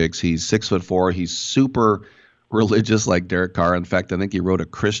 2 picks. He's 6'4". He's super religious, like Derek Carr. In fact, I think he wrote a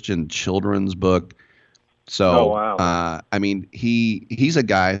Christian children's book. So, I mean, he's a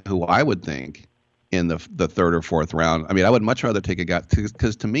guy who I would think in the 3rd or 4th round. I mean, I would much rather take a guy,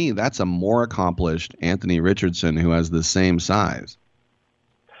 because to me, that's a more accomplished Anthony Richardson who has the same size.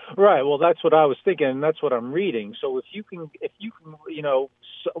 Right. Well, that's what I was thinking, and that's what I'm reading. So if you can,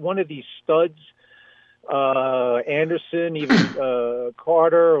 one of these studs, Anderson, even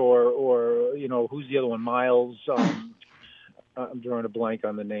Carter, or who's the other one? Miles. I'm drawing a blank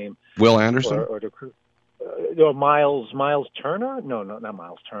on the name. Will Anderson. Miles Turner. No, not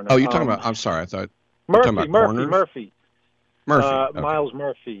Miles Turner. Oh, you're talking about. I'm sorry. I thought. Murphy. Okay. Miles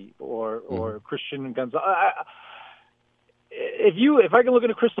Murphy or Christian Gonzalez. If I can look at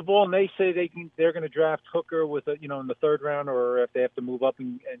a crystal ball and they say they're going to draft Hooker with in the 3rd round, or if they have to move up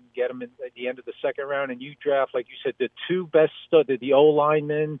and get him at the end of the 2nd round, and you draft, like you said, the 2 best the O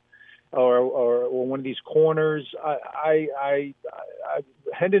linemen or one of these corners,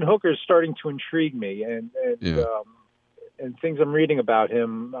 Hendon Hooker is starting to intrigue me, and things I'm reading about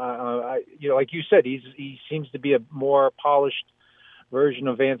him, like you said, he seems to be a more polished version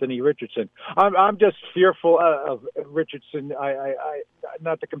of Anthony Richardson. I'm just fearful of Richardson. I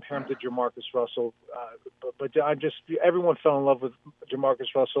not to compare him to Jamarcus Russell, but everyone fell in love with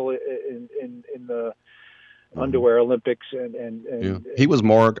Jamarcus Russell in the underwear Olympics, and he was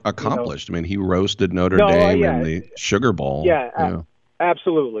more accomplished. I mean, he roasted Notre Dame in the Sugar Bowl.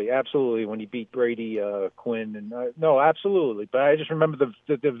 Absolutely. When he beat Brady Quinn, and absolutely. But I just remember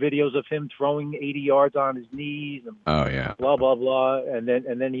the videos of him throwing 80 yards on his knees, and blah blah blah, and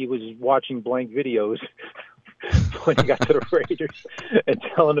then he was watching blank videos when he got to the Raiders, and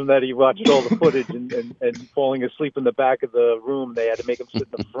telling him that he watched all the footage and falling asleep in the back of the room. They had to make him sit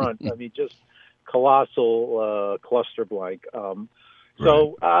in the front. I mean, just colossal cluster blank.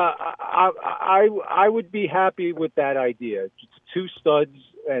 So I would be happy with that idea. 2 studs,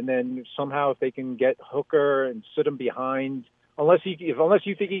 and then somehow if they can get Hooker and sit him behind, unless you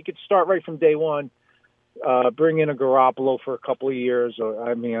think he could start right from day one, bring in a Garoppolo for a couple of years.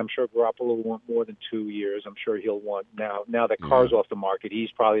 I'm sure Garoppolo will want more than 2 years. I'm sure he'll want now that Carr's off the market.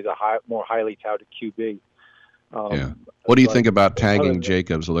 He's probably the more highly touted QB. What do you think about tagging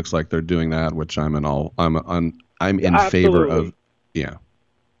Jacobs? It looks like they're doing that, which I'm in favor of. Yeah.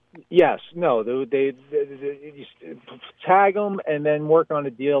 Yes. No. They tag him and then work on a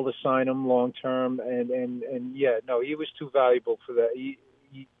deal to sign him long term. And he was too valuable for that.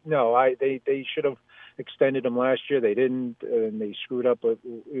 They should have extended him last year. They didn't, and they screwed up. But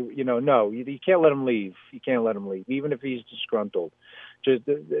you can't let him leave. You can't let him leave, even if he's disgruntled. Just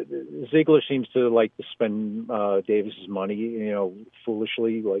Ziegler seems to like to spend Davis's money,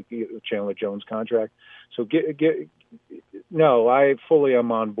 foolishly, like Chandler Jones' contract. So I fully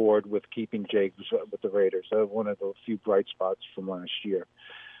am on board with keeping Jacobs with the Raiders. One of the few bright spots from last year.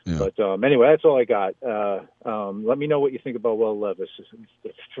 Yeah. But anyway, that's all I got. Let me know what you think about Will Levis.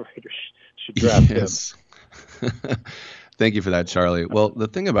 The Raiders should draft him. Thank you for that, Charlie. Well, the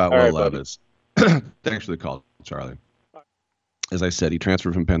thing about Will Levis, thanks for the call, Charlie. As I said, he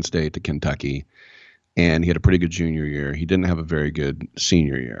transferred from Penn State to Kentucky, and he had a pretty good junior year. He didn't have a very good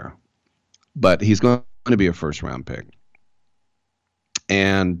senior year, but he's going to be a first-round pick.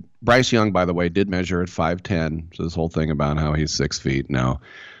 And Bryce Young, by the way, did measure at 5'10". So this whole thing about how he's 6 feet. No.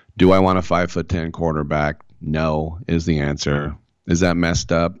 Do I want a 5'10" quarterback? No is the answer. Is that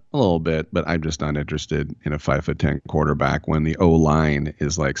messed up? A little bit, but I'm just not interested in a 5'10" quarterback when the O-line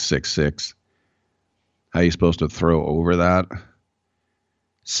is like 6'6". How are you supposed to throw over that?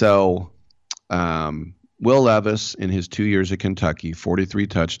 So Will Levis, in his 2 years at Kentucky, 43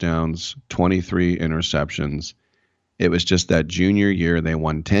 touchdowns, 23 interceptions. It was just that junior year. They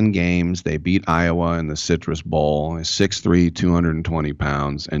won 10 games. They beat Iowa in the Citrus Bowl. 6'3", 220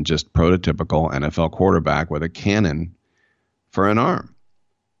 pounds, and just prototypical NFL quarterback with a cannon for an arm.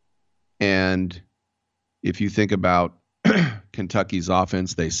 And if you think about Kentucky's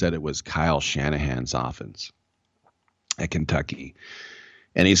offense, they said it was Kyle Shanahan's offense at Kentucky.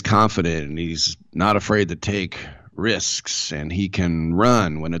 And he's confident and he's not afraid to take risks and he can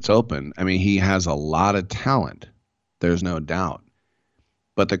run when it's open. I mean, he has a lot of talent. There's no doubt.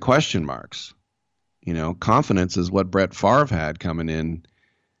 But the question marks, confidence is what Brett Favre had coming in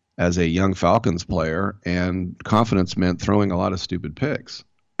as a young Falcons player, and confidence meant throwing a lot of stupid picks,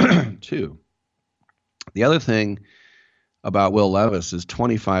 too. The other thing about Will Levis is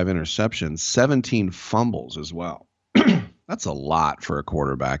 25 interceptions, 17 fumbles as well. That's a lot for a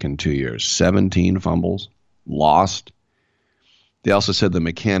quarterback in 2 years. 17 fumbles, lost. They also said the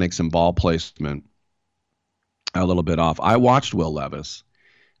mechanics and ball placement a little bit off. I watched Will Levis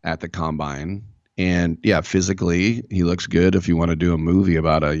at the Combine, and yeah, physically, he looks good if you want to do a movie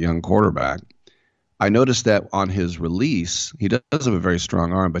about a young quarterback. I noticed that on his release, he does have a very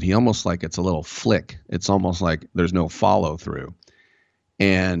strong arm, but he almost like it's a little flick. It's almost like there's no follow through.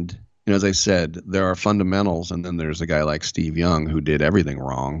 And as I said, there are fundamentals, and then there's a guy like Steve Young who did everything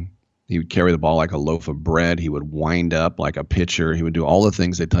wrong. He would carry the ball like a loaf of bread. He would wind up like a pitcher. He would do all the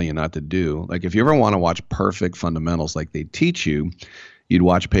things they tell you not to do. Like if you ever want to watch perfect fundamentals like they teach you, you'd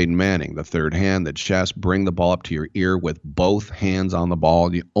watch Peyton Manning, the third hand, the chest, bring the ball up to your ear with both hands on the ball.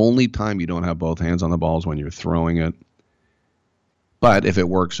 The only time you don't have both hands on the ball is when you're throwing it. But if it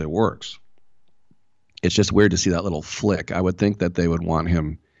works, it works. It's just weird to see that little flick. I would think that they would want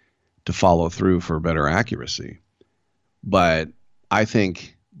him to follow through for better accuracy. But I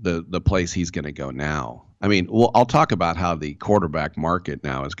think the place he's going to go now, I'll talk about how the quarterback market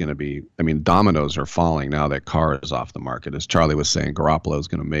now is going to be. Dominoes are falling now that Carr is off the market. As Charlie was saying, Garoppolo is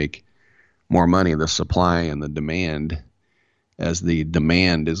going to make more money. The supply and the demand, as the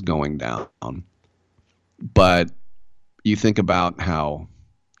demand is going down. But you think about how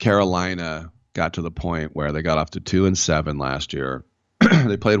Carolina got to the point where they got off to 2-7 last year.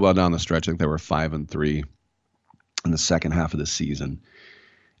 They played well down the stretch. I think they were 5-3 in the second half of the season.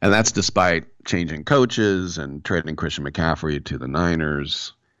 And that's despite changing coaches and trading Christian McCaffrey to the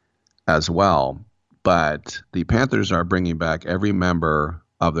Niners as well. But the Panthers are bringing back every member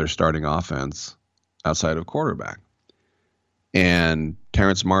of their starting offense outside of quarterback. And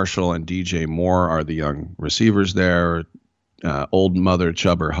Terrence Marshall and DJ Moore are the young receivers there. Old Mother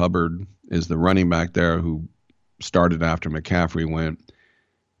Chubber Hubbard is the running back there who started after McCaffrey went.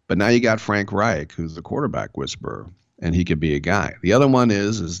 But now you got Frank Reich, who's the quarterback whisperer, and he could be a guy. The other one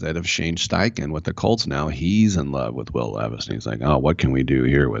is that of Shane Steichen with the Colts now, he's in love with Will Levis. And he's like, oh, what can we do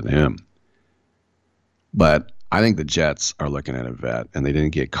here with him? But I think the Jets are looking at a vet, and they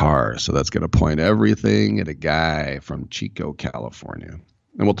didn't get Carr, so that's going to point everything at a guy from Chico, California.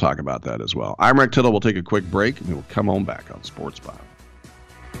 And we'll talk about that as well. I'm Rick Tittle. We'll take a quick break, and we'll come on back on Sports Bio.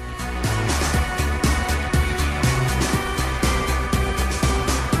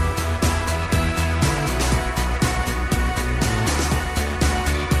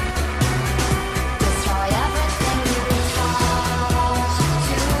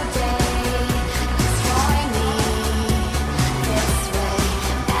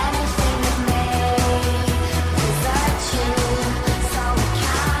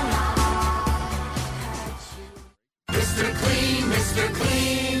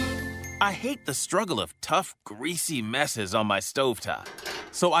 I hate the struggle of tough, greasy messes on my stovetop.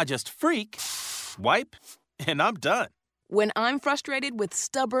 So I just wipe, and I'm done. When I'm frustrated with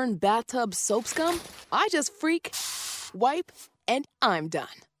stubborn bathtub soap scum, I just wipe, and I'm done.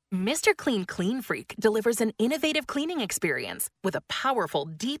 Mr. Clean Freak delivers an innovative cleaning experience with a powerful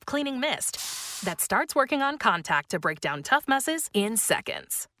deep cleaning mist that starts working on contact to break down tough messes in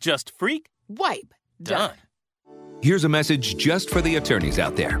seconds. Just wipe, done. Here's a message just for the attorneys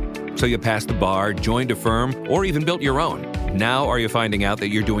out there. So you passed the bar, joined a firm, or even built your own. Now are you finding out that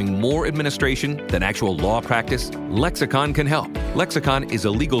you're doing more administration than actual law practice? Lexicon can help. Lexicon is a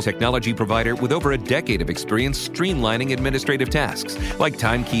legal technology provider with over a decade of experience streamlining administrative tasks like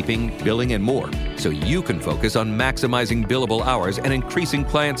timekeeping, billing, and more, so you can focus on maximizing billable hours and increasing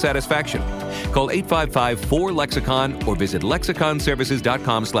client satisfaction. Call 855-4LEXICON or visit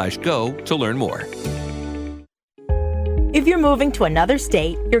lexiconservices.com/go to learn more. If you're moving to another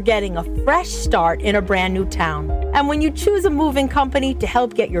state, you're getting a fresh start in a brand new town. And when you choose a moving company to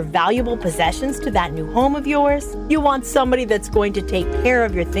help get your valuable possessions to that new home of yours, you want somebody that's going to take care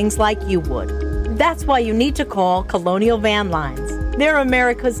of your things like you would. That's why you need to call Colonial Van Lines. They're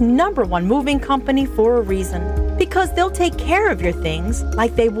America's #1 moving company for a reason. Because they'll take care of your things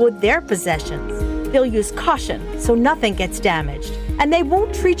like they would their possessions. They'll use caution so nothing gets damaged. And they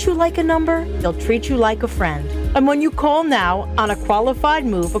won't treat you like a number, they'll treat you like a friend. And when you call now on a qualified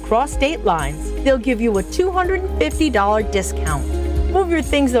move across state lines, they'll give you a $250 discount. Move your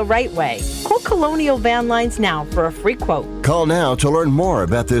things the right way. Call Colonial Van Lines now for a free quote. Call now to learn more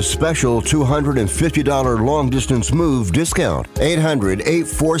about this special $250 long-distance move discount.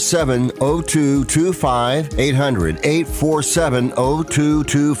 800-847-0225.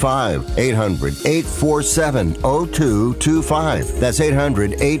 800-847-0225. 800-847-0225. That's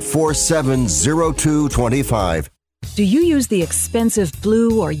 800-847-0225. Do you use the expensive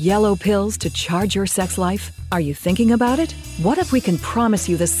blue or yellow pills to charge your sex life? Are you thinking about it? What if we can promise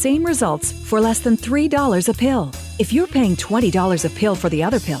you the same results for less than $3 a pill? If you're paying $20 a pill for the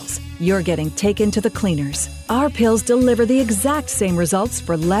other pills, you're getting taken to the cleaners. Our pills deliver the exact same results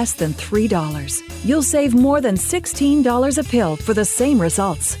for less than $3. You'll save more than $16 a pill for the same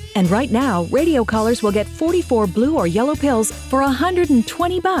results. And right now, radio callers will get 44 blue or yellow pills for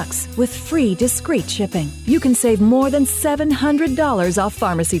 $120 with free discreet shipping. You can save more than $700 off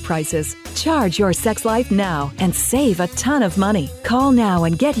pharmacy prices. Charge your sex life now and save a ton of money. Call now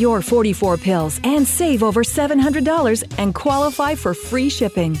and get your 44 pills and save over $700 and qualify for free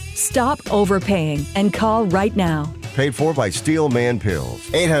shipping. Stop overpaying and call right now. Paid for by Steel Man Pills.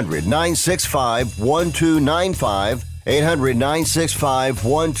 800-965-1295.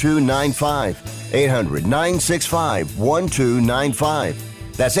 800-965-1295. 800-965-1295.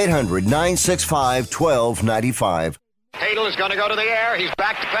 That's 800-965-1295. Tittle is going to go to the air. He's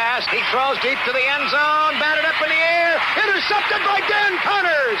back to pass. He throws deep to the end zone. Batted up in the air. Intercepted by Dan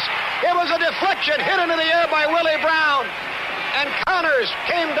Connors. It was a deflection hit into the air by Willie Brown. And Connors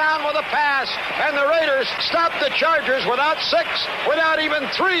came down with a pass. And the Raiders stopped the Chargers without 6, without even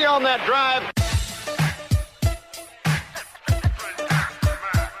 3 on that drive.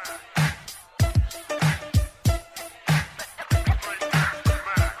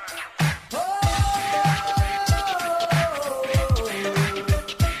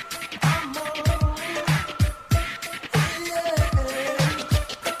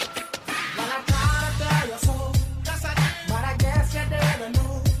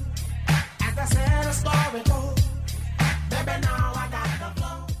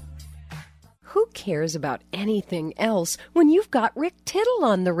 Cares about anything else when you've got Rick Tittle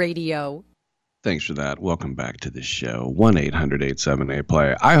on the radio? Thanks for that. Welcome back to the show.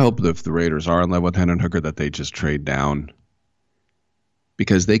 1-800-878-PLAY. I hope that if the Raiders are in love with Hendon Hooker that they just trade down,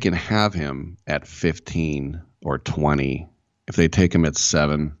 because they can have him at 15 or 20. If they take him at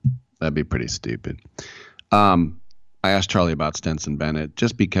 7, that'd be pretty stupid. I asked Charlie about Stetson Bennett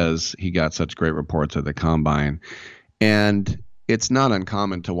just because he got such great reports at the Combine. And it's not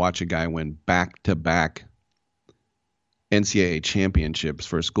uncommon to watch a guy win back-to-back NCAA championships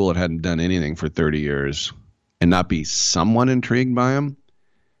for a school that hadn't done anything for 30 years and not be somewhat intrigued by him.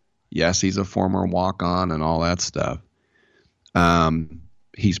 Yes, he's a former walk-on and all that stuff.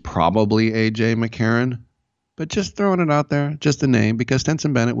 He's probably A.J. McCarron, but just throwing it out there, just a name, because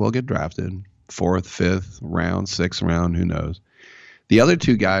Stetson Bennett will get drafted. 4th, 5th round, 6th round, who knows. The other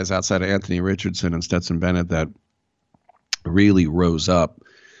two guys outside of Anthony Richardson and Stetson Bennett that really rose up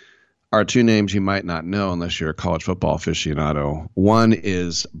are two names you might not know unless you're a college football aficionado. One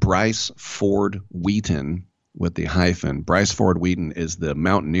is Bryce Ford Wheaton with the hyphen. Bryce Ford Wheaton is the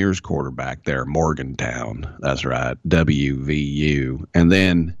Mountaineers quarterback there, Morgantown. That's right, WVU. And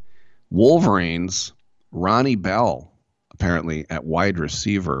then Wolverines, Ronnie Bell, apparently at wide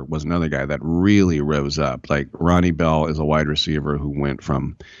receiver, was another guy that really rose up. Like Ronnie Bell is a wide receiver who went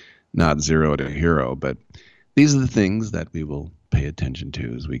from not zero to hero, but these are the things that we will pay attention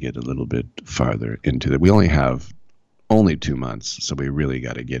to as we get a little bit farther into it. We only have 2 months, so we really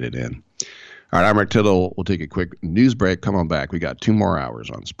got to get it in. All right, I'm Rick Tittle. We'll take a quick news break. Come on back. We got 2 more hours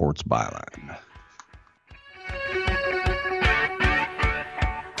on Sports Byline.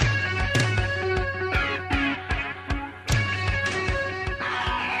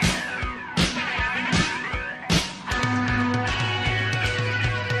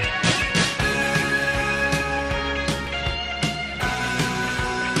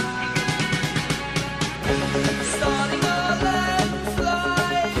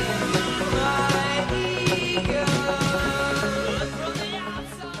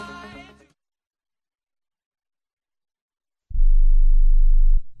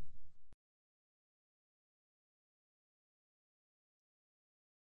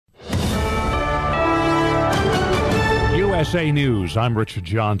 USA News, I'm Richard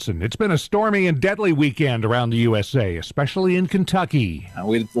Johnson. It's been a stormy and deadly weekend around the USA, especially in Kentucky.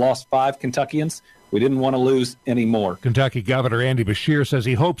 We lost 5 Kentuckians. We didn't want to lose any more. Kentucky Governor Andy Beshear says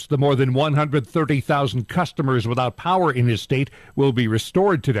he hopes the more than 130,000 customers without power in his state will be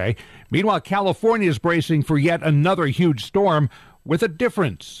restored today. Meanwhile, California is bracing for yet another huge storm with a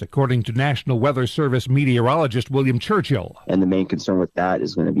difference, according to National Weather Service meteorologist William Churchill. And the main concern with that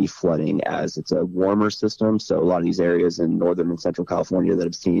is going to be flooding, as it's a warmer system. So a lot of these areas in northern and central California that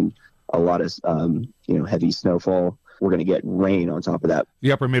have seen a lot of heavy snowfall, we're going to get rain on top of that.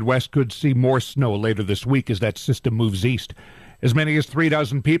 The upper Midwest could see more snow later this week as that system moves east. As many as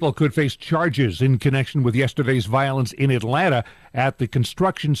 3,000 people could face charges in connection with yesterday's violence in Atlanta at the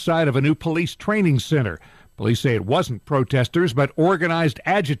construction site of a new police training center. Police say it wasn't protesters, but organized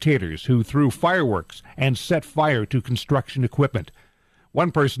agitators who threw fireworks and set fire to construction equipment.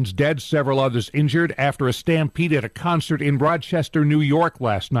 One person's dead, several others injured after a stampede at a concert in Rochester, New York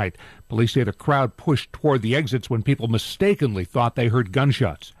last night. Police say the crowd pushed toward the exits when people mistakenly thought they heard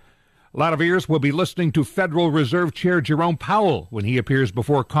gunshots. A lot of ears will be listening to Federal Reserve Chair Jerome Powell when he appears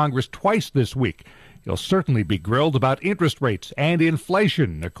before Congress twice this week. He'll certainly be grilled about interest rates and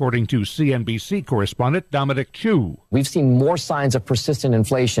inflation, according to CNBC correspondent Dominic Chu. We've seen more signs of persistent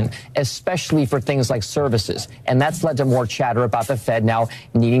inflation, especially for things like services. And that's led to more chatter about the Fed now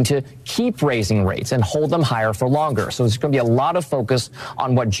needing to keep raising rates and hold them higher for longer. So there's going to be a lot of focus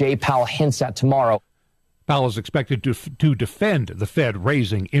on what Jay Powell hints at tomorrow. Powell is expected to defend the Fed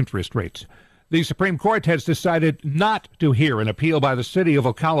raising interest rates. The Supreme Court has decided not to hear an appeal by the city of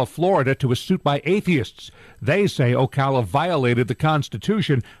Ocala, Florida, to a suit by atheists. They say Ocala violated the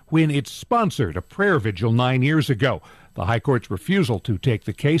Constitution when it sponsored a prayer vigil 9 years ago. The High Court's refusal to take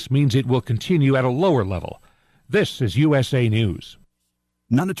the case means it will continue at a lower level. This is USA News.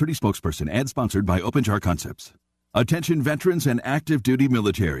 Non-attorney spokesperson, ad sponsored by OpenJar Concepts. Attention veterans and active duty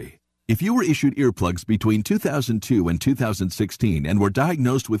military. If you were issued earplugs between 2002 and 2016 and were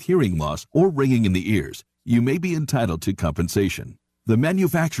diagnosed with hearing loss or ringing in the ears, you may be entitled to compensation. The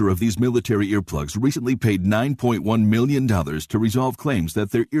manufacturer of these military earplugs recently paid $9.1 million to resolve claims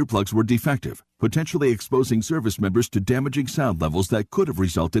that their earplugs were defective, potentially exposing service members to damaging sound levels that could have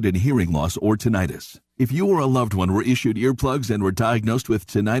resulted in hearing loss or tinnitus. If you or a loved one were issued earplugs and were diagnosed with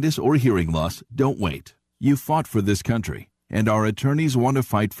tinnitus or hearing loss, don't wait. You fought for this country, and our attorneys want to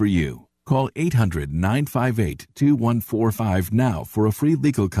fight for you. Call 800-958-2145 now for a free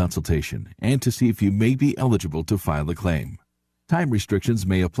legal consultation and to see if you may be eligible to file a claim. Time restrictions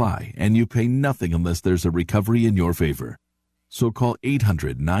may apply, and you pay nothing unless there's a recovery in your favor. So call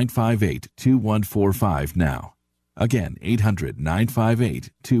 800-958-2145 now. Again,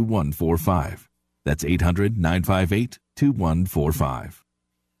 800-958-2145. That's 800-958-2145.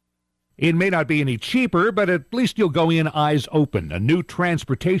 It may not be any cheaper, but at least you'll go in eyes open. A new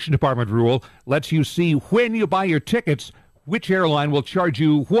Transportation Department rule lets you see when you buy your tickets which airline will charge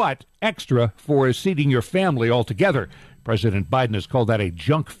you what extra for seating your family altogether. President Biden has called that a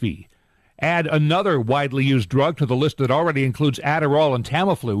junk fee. Add another widely used drug to the list that already includes Adderall and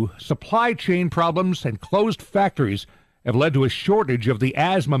Tamiflu. Supply chain problems and closed factories have led to a shortage of the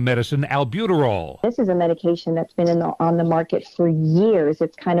asthma medicine albuterol. This is a medication that's been on the market for years.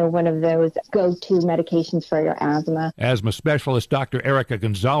 It's kind of one of those go-to medications for your asthma. Asthma specialist Dr. Erica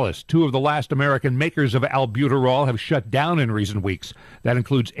Gonzalez. 2 of the last American makers of albuterol have shut down in recent weeks. That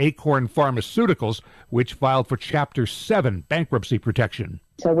includes Acorn Pharmaceuticals, which filed for Chapter 7 bankruptcy protection.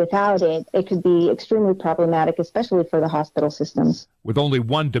 So without it, it could be extremely problematic, especially for the hospital systems. With only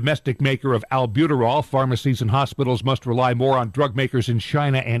one domestic maker of albuterol, pharmacies and hospitals must rely more on drug makers in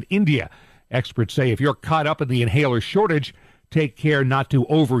China and India. Experts say if you're caught up in the inhaler shortage, take care not to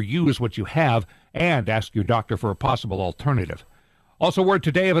overuse what you have and ask your doctor for a possible alternative. Also, word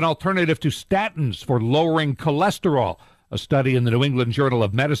today of an alternative to statins for lowering cholesterol. A study in the New England Journal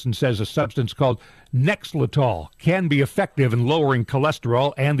of Medicine says a substance called Nexletol can be effective in lowering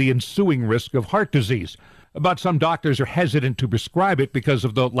cholesterol and the ensuing risk of heart disease. But some doctors are hesitant to prescribe it because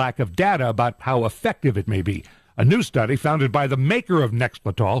of the lack of data about how effective it may be. A new study founded by the maker of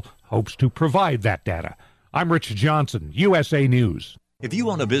Nexletol hopes to provide that data. I'm Rich Johnson, USA News. If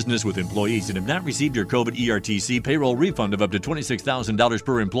you own a business with employees and have not received your COVID ERTC payroll refund of up to $26,000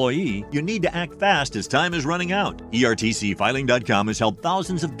 per employee, you need to act fast as time is running out. ERTCfiling.com has helped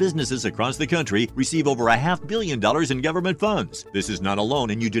thousands of businesses across the country receive over $500 million in government funds. This is not a loan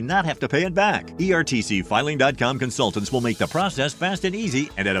and you do not have to pay it back. ERTCfiling.com consultants will make the process fast and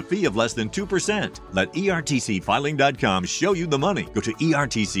easy and at a fee of less than 2%. Let ERTCfiling.com show you the money. Go to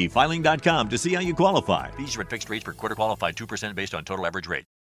ERTCfiling.com to see how you qualify. Fees are at fixed rates per quarter, qualified 2% based on total average rate.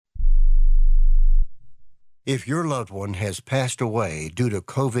 If your loved one has passed away due to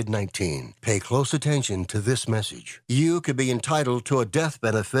COVID-19, pay close attention to this message. You could be entitled to a death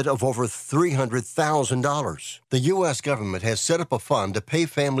benefit of over $300,000. The U.S. government has set up a fund to pay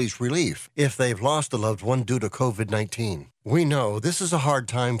families relief if they've lost a loved one due to COVID-19. We know this is a hard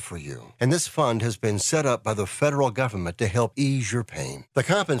time for you, and this fund has been set up by the federal government to help ease your pain. The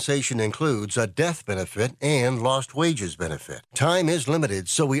compensation includes a death benefit and lost wages benefit. Time is limited,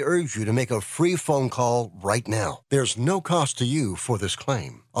 so we urge you to make a free phone call right now. There's no cost to you for this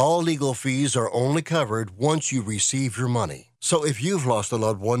claim. All legal fees are only covered once you receive your money. So if you've lost a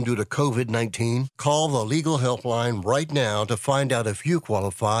loved one due to COVID-19, call the legal helpline right now to find out if you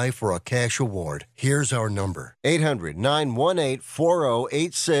qualify for a cash award. Here's our number: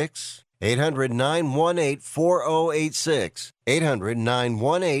 800-918-4086. 800-918-4086.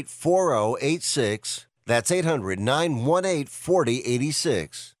 800-918-4086. That's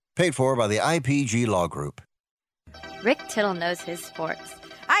 800-918-4086. Paid for by the IPG Law Group. Rick Tittle knows his sports.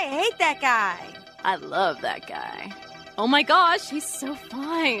 I hate that guy. I love that guy. Oh my gosh, he's so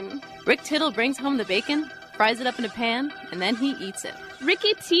fine. Rick Tittle brings home the bacon, fries it up in a pan, and then he eats it.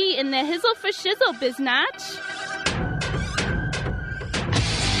 Ricky T in the hizzle for shizzle, biznatch.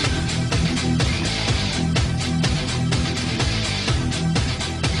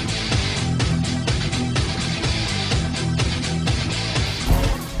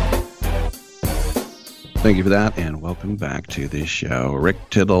 Thank you for that, and welcome back to the show. Rick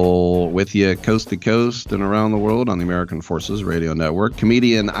Tittle with you coast to coast and around the world on the American Forces Radio Network.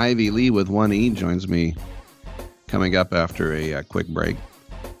 Comedian Ivy Lee with one E joins me coming up after a quick break,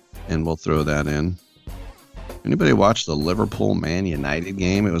 and we'll throw that in. Anybody watch the Liverpool-Man United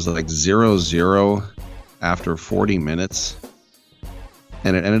game? It was like 0-0 after 40 minutes,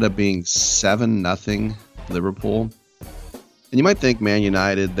 and it ended up being 7-0 Liverpool. And you might think Man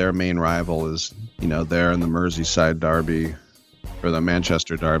United, their main rival, is, there in the Merseyside derby, or the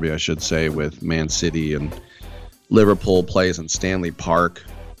Manchester derby, I should say, with Man City, and Liverpool plays in Stanley Park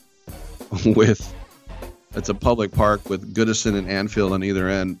it's a public park with Goodison and Anfield on either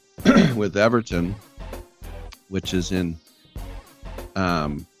end, with Everton, which is in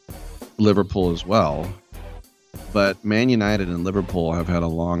Liverpool as well. But Man United and Liverpool have had a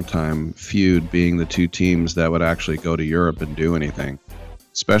long time feud, being the two teams that would actually go to Europe and do anything,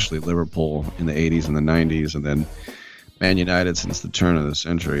 especially Liverpool in the 80s and the 90s, and then Man United since the turn of the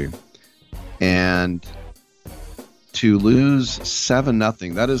century. And to lose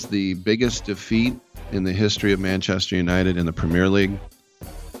 7-0, that is the biggest defeat in the history of Manchester United in the Premier League.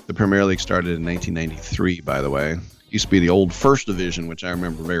 The Premier League started in 1993, by the way. It used to be the old First Division, which I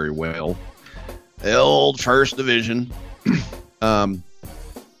remember very well. The old First Division. But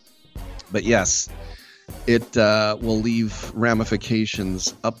yes, it will leave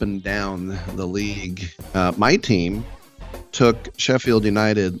ramifications up and down the league. My team took Sheffield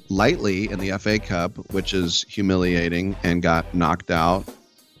United lightly in the FA Cup, which is humiliating, and got knocked out.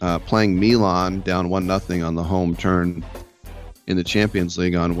 Playing Milan down 1-0 on the home turn in the Champions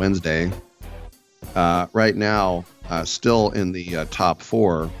League on Wednesday. Right now, still in the top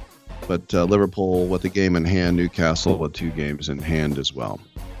four. But Liverpool with a game in hand, Newcastle with 2 games in hand as well.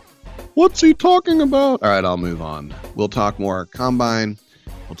 What's he talking about? All right, I'll move on. We'll talk more Combine.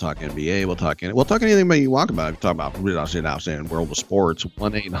 We'll talk NBA. We'll talk anything you want about. If you talk about world of sports,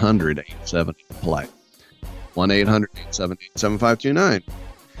 1-800-870-PLAY. 1-800-878-7529.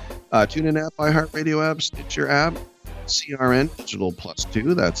 Tune in app, iHeartRadio app, Stitcher app, CRN Digital Plus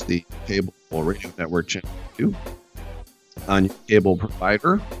 2. That's the cable radio network channel 2. On your cable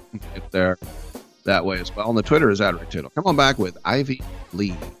provider, get there that way as well. And the Twitter is @Rick Tittle. Come on back with Ivy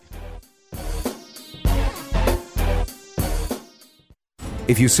Lee.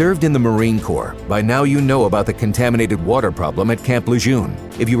 If you served in the Marine Corps, by now you know about the contaminated water problem at Camp Lejeune.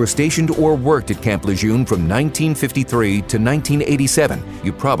 If you were stationed or worked at Camp Lejeune from 1953 to 1987,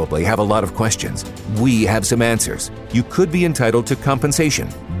 you probably have a lot of questions. We have some answers. You could be entitled to compensation.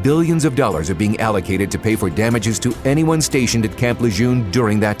 Billions of dollars are being allocated to pay for damages to anyone stationed at Camp Lejeune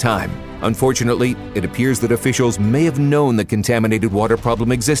during that time. Unfortunately, it appears that officials may have known the contaminated water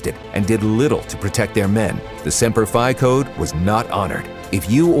problem existed and did little to protect their men. The Semper Fi code was not honored.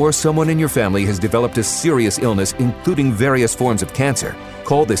 If you or someone in your family has developed a serious illness, including various forms of cancer,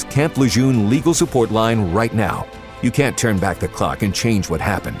 call this Camp Lejeune legal support line right now. You can't turn back the clock and change what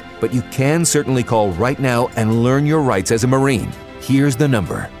happened, but you can certainly call right now and learn your rights as a Marine. Here's the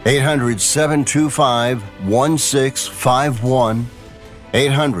number: 800-725-1651.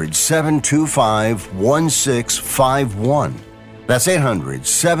 800-725-1651. That's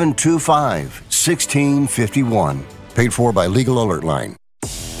 800-725-1651. Paid for by Legal Alert Line.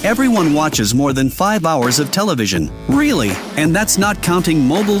 Everyone watches more than 5 hours of television. Really? And that's not counting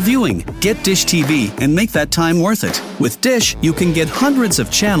mobile viewing. Get Dish TV and make that time worth it. With Dish, you can get hundreds of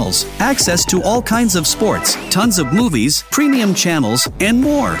channels, access to all kinds of sports, tons of movies, premium channels, and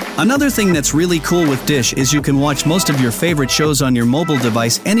more. Another thing that's really cool with Dish is you can watch most of your favorite shows on your mobile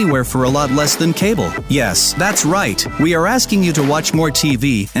device anywhere for a lot less than cable. Yes, that's right. We are asking you to watch more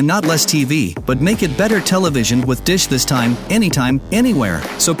TV and not less TV, but make it better television with Dish this time, anytime, anywhere.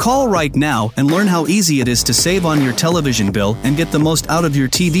 So call right now and learn how easy it is to save on your television bill and get the most out of your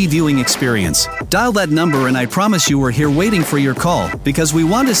TV viewing experience. Dial that number and I promise you we're here waiting for your call because we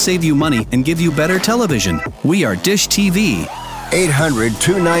want to save you money and give you better television. We are Dish TV.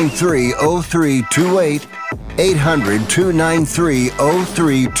 800-293-0328.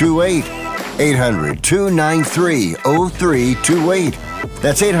 800-293-0328. 800-293-0328.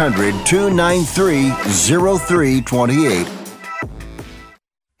 That's 800-293-0328.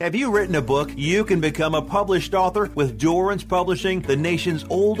 Have you written a book? You can become a published author with Dorrance Publishing, the nation's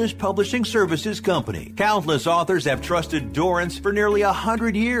oldest publishing services company. Countless authors have trusted Dorrance for nearly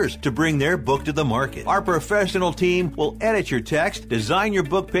 100 years to bring their book to the market. Our professional team will edit your text, design your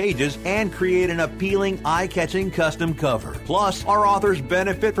book pages, and create an appealing, eye-catching custom cover. Plus, our authors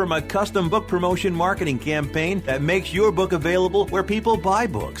benefit from a custom book promotion marketing campaign that makes your book available where people buy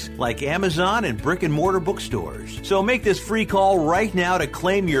books, like Amazon and brick-and-mortar bookstores. So make this free call right now to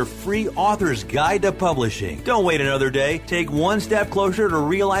claim your free author's guide to publishing. Don't wait another day. Take one step closer to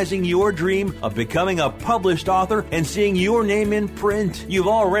realizing your dream of becoming a published author and seeing your name in print. You've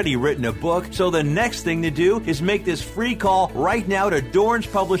already written a book, so the next thing to do is make this free call right now to Dorrance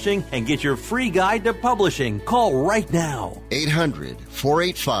Publishing and get your free guide to publishing. Call right now.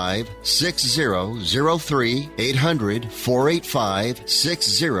 800-485-6003.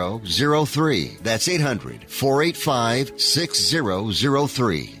 800-485-6003. That's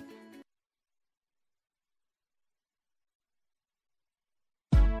 800-485-6003.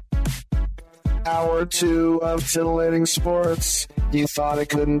 Hour 2 of Titillating Sports. You thought it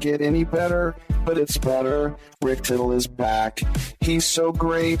couldn't get any better, but it's better. Rick Tittle is back. He's so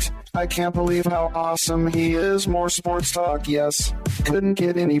great. I can't believe how awesome he is. More sports talk, yes. Couldn't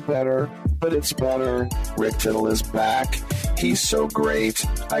get any better, but it's better. Rick Tittle is back. He's so great.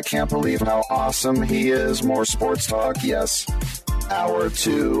 I can't believe how awesome he is. More sports talk, yes. Hour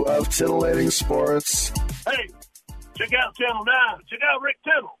 2 of Titillating Sports. Hey, check out Channel 9. Check out Rick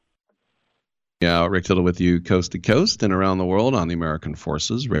Tittle. Yeah, Rick Tittle with you coast to coast and around the world on the American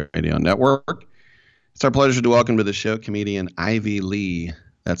Forces Radio Network. It's our pleasure to welcome to the show comedian Ivy Lee.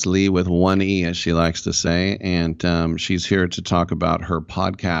 That's Lee with one E, as she likes to say. And she's here to talk about her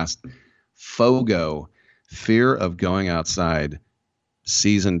podcast, FOGO, Fear of Going Outside,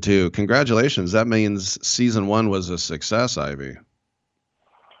 Season 2. Congratulations. That means Season 1 was a success, Ivy.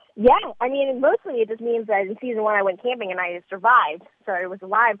 Yeah, I mean, mostly it just means that in Season 1 I went camping and I survived. So I was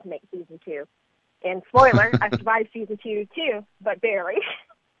alive to make Season 2. And spoiler, I survived Season 2 too, but barely.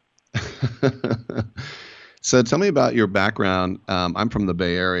 So tell me about your background. I'm from the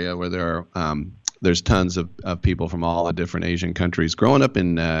Bay Area where there's tons of people from all the different Asian countries. Growing up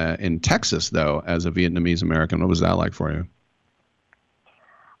in Texas, though, as a Vietnamese American, what was that like for you?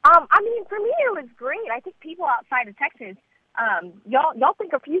 I mean, for me it was great. I think people outside of Texas, y'all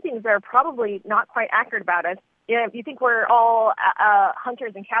think a few things that are probably not quite accurate about us. You think we're all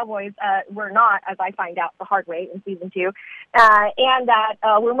hunters and cowboys. We're not, as I find out the hard way in Season 2. And that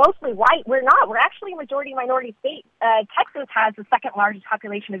we're mostly white. We're not. We're actually a majority-minority state. Texas has the second largest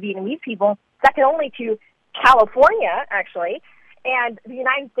population of Vietnamese people, second only to California, actually. And the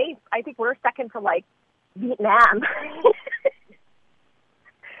United States, I think we're second to, like, Vietnam.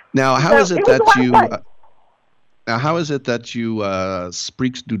 Now, how is it that you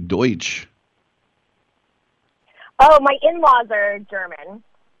sprichst du Deutsch? Oh, my in-laws are German.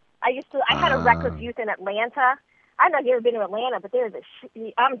 I had a reckless youth in Atlanta. I don't know if you've ever been to Atlanta, but there's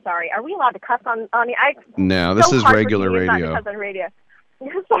I'm sorry. Are we allowed to cuss on No, this is regular radio. Not to cuss on radio.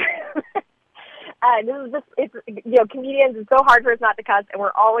 This is just, comedians, it's so hard for us not to cuss, and we're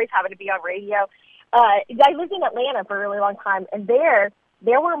always having to be on radio. I lived in Atlanta for a really long time, and there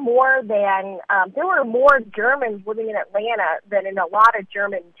were more Germans living in Atlanta than in a lot of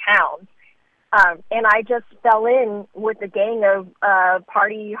German towns. And I just fell in with a gang of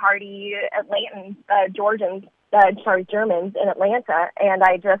party-hardy Germans in Atlanta, and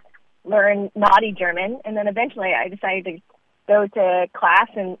I just learned naughty German, and then eventually I decided to go to class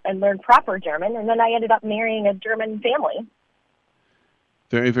and learn proper German, and then I ended up marrying a German family.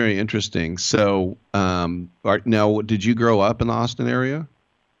 Very, very interesting. So, now, did you grow up in the Austin area?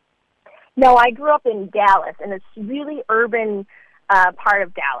 No, I grew up in Dallas, in this really urban part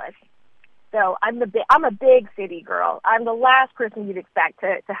of Dallas. So I'm a big city girl. I'm the last person you'd expect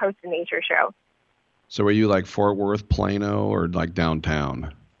to host a nature show. So were you like Fort Worth, Plano, or like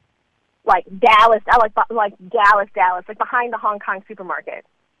downtown? Like Dallas. I like Dallas, like behind the Hong Kong supermarket.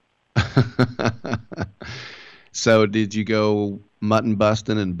 So did you go mutton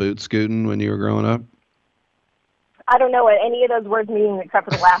busting and boot scooting when you were growing up? I don't know what any of those words mean except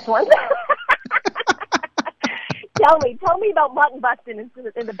for the last one. Tell me about mutton busting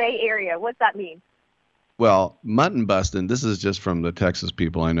in the Bay Area. What's that mean? Well, mutton busting, this is just from the Texas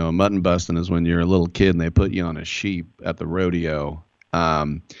people I know. Mutton busting is when you're a little kid and they put you on a sheep at the rodeo.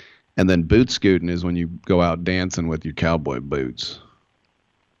 And then boot scooting is when you go out dancing with your cowboy boots.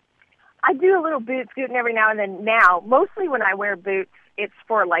 I do a little boot scooting every now and then now. Mostly when I wear boots, it's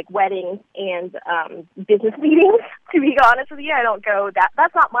for like weddings and business meetings, to be honest with you. I don't go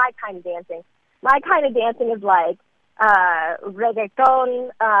that's not my kind of dancing. My kind of dancing is like reggaeton,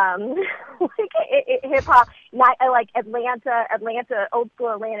 like hip hop, like Atlanta, old school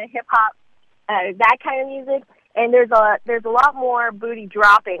Atlanta hip hop, that kind of music. And there's a lot more booty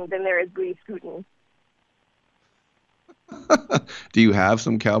dropping than there is booty scooting. Do you have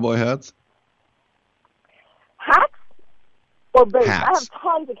some cowboy hats? Hats or boots? Hats. I have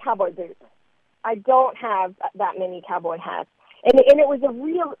tons of cowboy boots. I don't have that many cowboy hats. And it was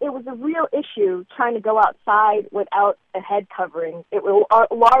a real issue trying to go outside without a head covering. It will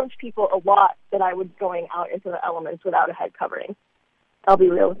alarm people a lot that I was going out into the elements without a head covering. I'll be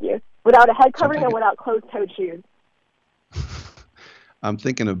real with you. Without a head covering and without closed-toed shoes. I'm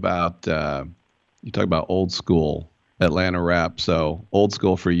thinking about, you talk about old school Atlanta rap. So old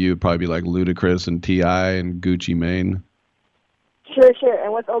school for you would probably be like Ludacris and T.I. and Gucci Mane. Sure.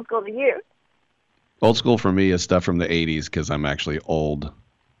 And what's old school to you? Old school for me is stuff from the 80s because I'm actually old.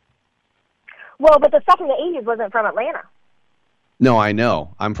 Well, but the stuff from the 80s wasn't from Atlanta. No, I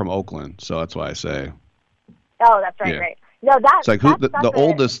know. I'm from Oakland, so that's why I say. Oh, that's right, Yeah. Right. No, that's like who the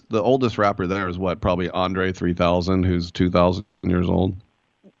oldest rapper there is what? Probably Andre 3000, who's 2,000 years old.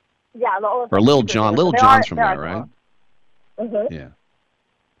 Yeah, the oldest. Or Lil Jon. Lil Jon's from there, right? Mm-hmm. Yeah.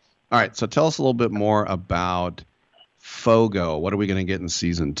 All right, so tell us a little bit more about Fogo. What are we going to get in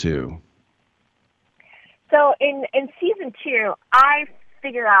season 2? So in season 2, I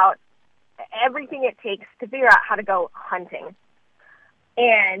figure out everything it takes to figure out how to go hunting.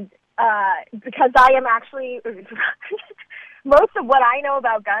 And because I am actually, most of what I know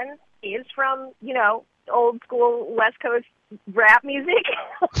about guns is from, old school West Coast rap music.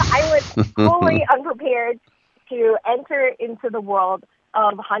 I was fully unprepared to enter into the world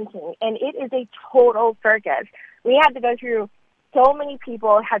of hunting. And it is a total circus. We had to go through so many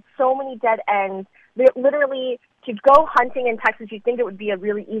people, had so many dead ends. Literally, to go hunting in Texas, you'd think it would be a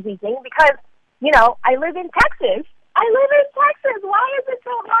really easy thing because, I live in Texas. Why is it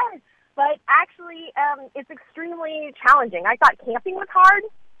so hard? But actually, it's extremely challenging. I thought camping was hard.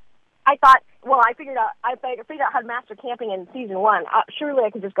 I figured out how to master camping in season 1. Surely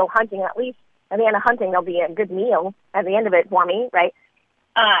I could just go hunting. At least at the end of hunting, there'll be a good meal at the end of it for me, right?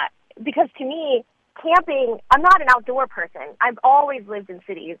 Because to me, camping, I'm not an outdoor person. I've always lived in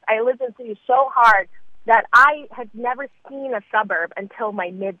cities. I lived in cities so hard that I had never seen a suburb until my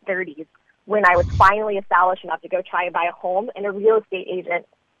mid-30s when I was finally established enough to go try and buy a home, and a real estate agent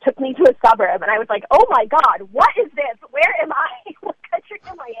took me to a suburb, and I was like, oh my God, what is this? Where am I? What country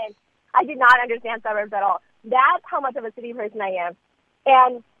am I in? I did not understand suburbs at all. That's how much of a city person I am.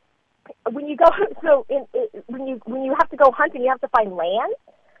 And when you go, when you have to go hunting, you have to find land,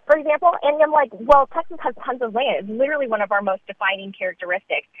 for example, and I'm like, well, Texas has tons of land. It's literally one of our most defining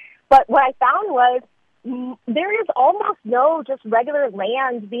characteristics. But what I found was there is almost no just regular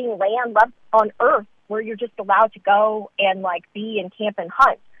land being land left on Earth where you're just allowed to go and be and camp and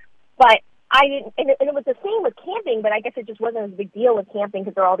hunt. But I didn't, and it was the same with camping, but I guess it just wasn't as a big deal with camping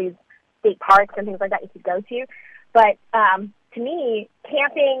because there are all these state parks and things like that you could go to. But to me,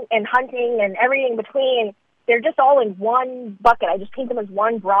 camping and hunting and everything between, they're just all in one bucket. I just paint them as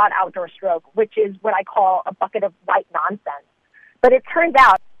one broad outdoor stroke, which is what I call a bucket of white nonsense. But it turns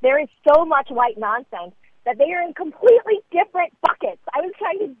out there is so much white nonsense that they are in completely different buckets. I was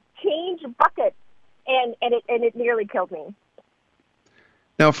trying to change buckets, and it nearly killed me.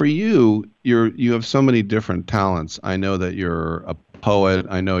 Now, for you, you have so many different talents. I know that you're a poet.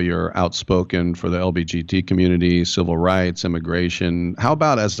 I know you're outspoken for the LGBT community, civil rights, immigration. How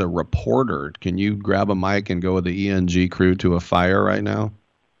about as a reporter? Can you grab a mic and go with the ENG crew to a fire right now?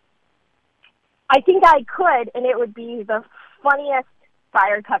 I think I could, and it would be the funniest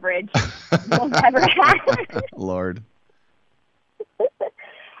fire coverage you've ever had. Lord.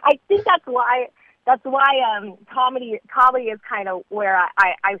 I think that's why that's why comedy is kind of where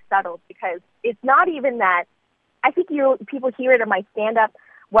I've settled, because it's not even that. I think people hear it in my stand-up,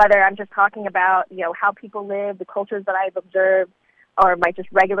 whether I'm just talking about, how people live, the cultures that I've observed, or my just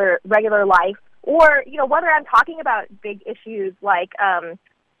regular life, or, whether I'm talking about big issues like,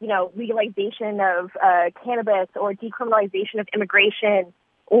 legalization of cannabis or decriminalization of immigration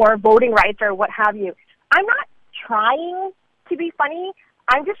or voting rights or what have you. I'm not trying to be funny.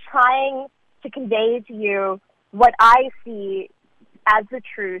 I'm just trying to convey to you what I see as the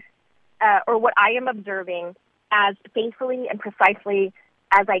truth, or what I am observing as faithfully and precisely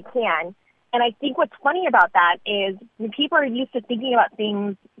as I can. And I think what's funny about that is when people are used to thinking about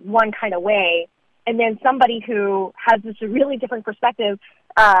things one kind of way, and then somebody who has this really different perspective,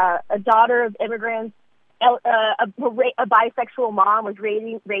 a daughter of immigrants, a bisexual mom with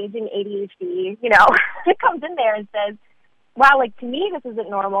raging ADHD, comes in there and says, wow, like, to me, this isn't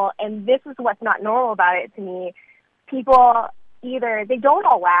normal, and this is what's not normal about it to me. People either, they don't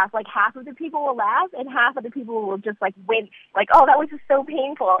all laugh, like half of the people will laugh, and half of the people will just, like, wince, like, oh, that was just so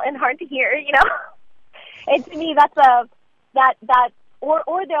painful and hard to hear, And to me, that's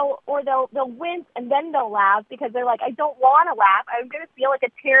or they'll wince and then they'll laugh because they're like, I don't want to laugh. I'm going to feel like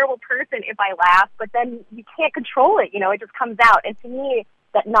a terrible person if I laugh, but then you can't control it. It just comes out. And to me,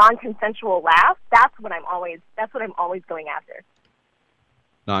 that non-consensual laugh, that's what I'm always going after.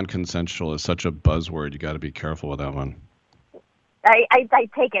 Non-consensual is such a buzzword. You got to be careful with that one. I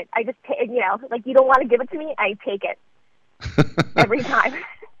take it. I just, like, you don't want to give it to me, I take it every time.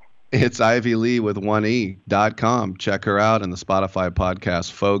 It's Ivy Lee with 1E.com. Check her out in the Spotify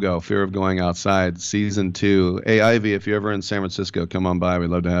podcast, Fogo, Fear of Going Outside, Season 2. Hey, Ivy, if you're ever in San Francisco, come on by. We'd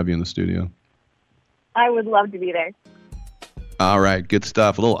love to have you in the studio. I would love to be there. All right, good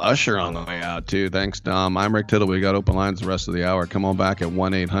stuff. A little Usher on the way out, too. Thanks, Dom. I'm Rick Tittle. We got open lines the rest of the hour. Come on back at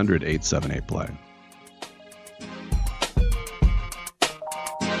 1-800-878-PLAY.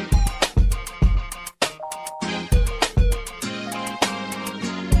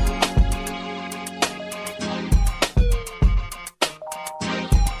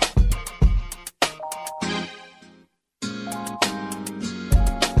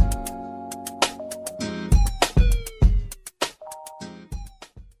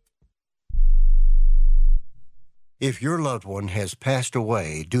 If your loved one has passed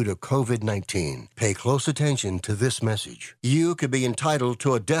away due to COVID-19, pay close attention to this message. You could be entitled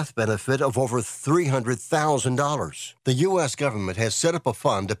to a death benefit of over $300,000. The U.S. government has set up a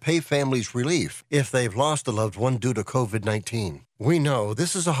fund to pay families relief if they've lost a loved one due to COVID-19. We know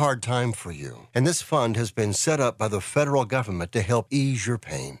this is a hard time for you, and this fund has been set up by the federal government to help ease your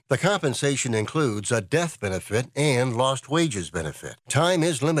pain. The compensation includes a death benefit and lost wages benefit. Time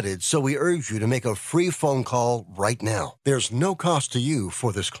is limited, so we urge you to make a free phone call right now. There's no cost to you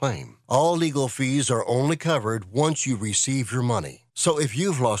for this claim. All legal fees are only covered once you receive your money. So if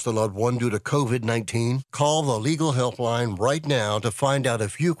you've lost a loved one due to COVID-19, call the legal helpline right now to find out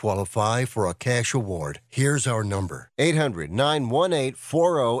if you qualify for a cash award. Here's our number: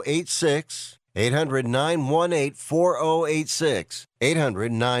 800-918-4086. 800-918-4086.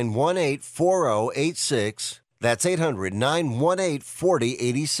 800-918-4086. That's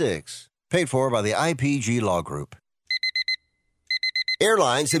 800-918-4086. Paid for by the IPG Law Group.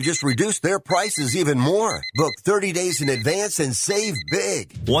 Airlines have just reduced their prices even more. Book 30 days in advance and save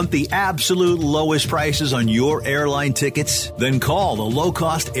big. Want the absolute lowest prices on your airline tickets? Then call the Low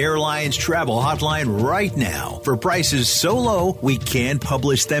Cost Airlines Travel Hotline right now for prices so low we can't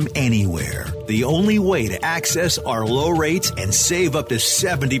publish them anywhere. The only way to access our low rates and save up to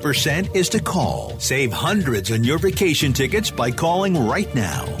 70% is to call. Save hundreds on your vacation tickets by calling right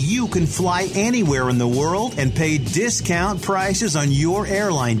now. You can fly anywhere in the world and pay discount prices on your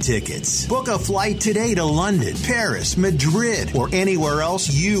airline tickets. Book a flight today to London, Paris, Madrid, or anywhere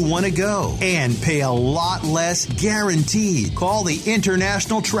else you want to go and pay a lot less guaranteed. Call the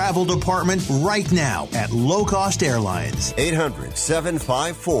International Travel Department right now at Low Cost Airlines.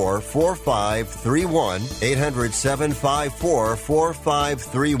 800-754-4531.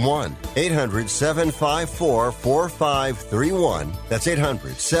 800-754-4531. 800-754-4531. That's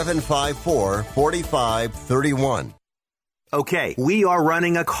 800-754-4531. Okay, we are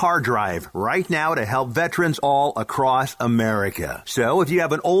running a car drive right now to help veterans all across America. So if you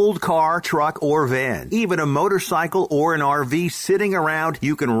have an old car, truck, or van, even a motorcycle or an RV sitting around,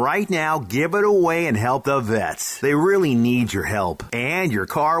 you can right now give it away and help the vets. They really need your help. And your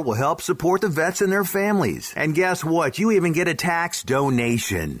car will help support the vets and their families. And guess what? You even get a tax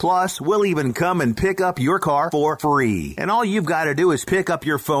donation. Plus, we'll even come and pick up your car for free. And all you've got to do is pick up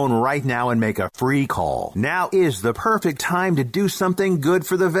your phone right now and make a free call. Now is the perfect time time to do something good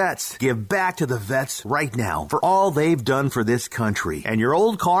for the vets. Give back to the vets right now for all they've done for this country. And your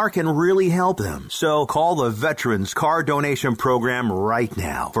old car can really help them. So call the Veterans Car Donation Program right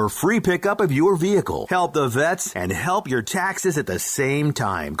now for free pickup of your vehicle. Help the vets and help your taxes at the same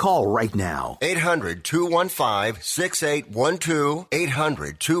time. Call right now. 800-215-6812.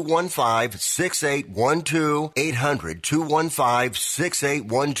 800-215-6812.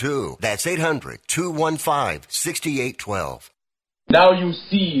 800-215-6812. That's 800-215-6812. Now you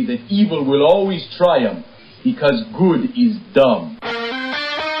see that evil will always triumph because good is dumb.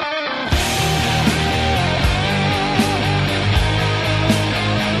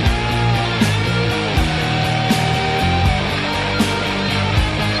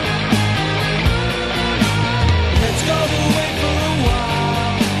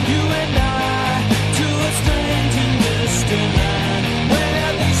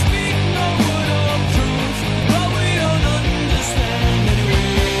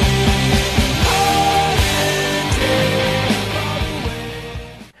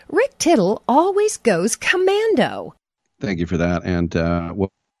 Tittle always goes commando. Thank you for that. And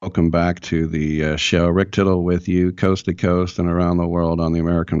welcome back to the show. Rick Tittle with you, coast to coast and around the world on the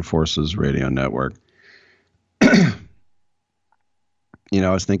American Forces Radio Network. I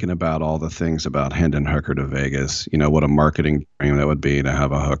was thinking about all the things about Hendon Hooker to Vegas. What a marketing dream that would be to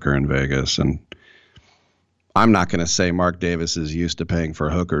have a hooker in Vegas. And I'm not going to say Mark Davis is used to paying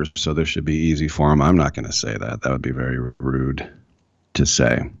for hookers, so this should be easy for him. I'm not going to say that. That would be very rude to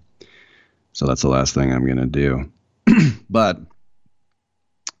say. So that's the last thing I'm going to do. But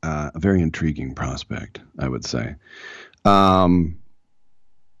a very intriguing prospect, I would say.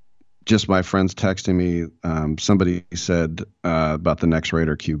 Just my friends texting me, somebody said about the next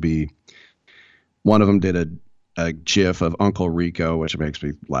Raider QB. One of them did a GIF of Uncle Rico, which makes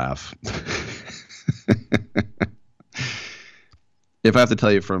me laugh. If I have to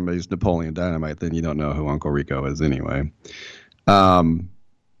tell you from his Napoleon Dynamite, then you don't know who Uncle Rico is anyway.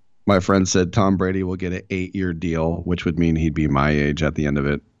 My friend said Tom Brady will get an 8-year deal, which would mean he'd be my age at the end of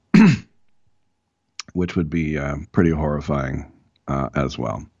it, which would be pretty horrifying as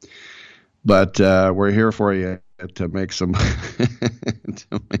well. But we're here for you to make some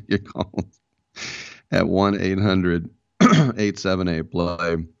to make your calls at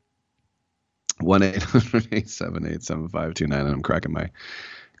 1-800-878-PLAY. 1-800-878-7529. And I'm cracking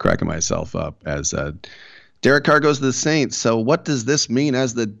myself up as Derek Carr goes to the Saints. So what does this mean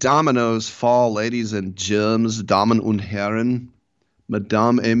as the dominoes fall, ladies and germs, Damen und Herren,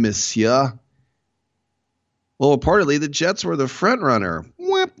 Madame et Monsieur? Well, reportedly, the Jets were the front runner.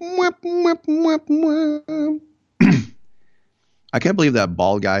 Whip, whip, whip, whip, whip. I can't believe that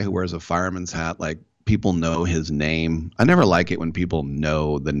bald guy who wears a fireman's hat, like, people know his name. I never like it when people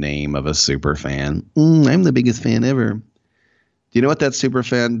know the name of a super fan. I'm the biggest fan ever. Do you know what that super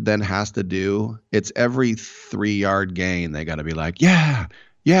fan then has to do? It's every 3-yard gain. They got to be like, yeah,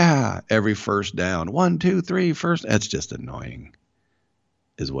 every first down. 1, 2, 3, first. That's just annoying,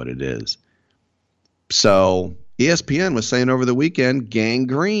 is what it is. So ESPN was saying over the weekend, Gang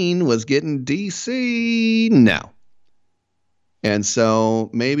Green was getting DC now. And so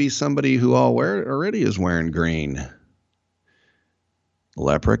maybe somebody who already is wearing green.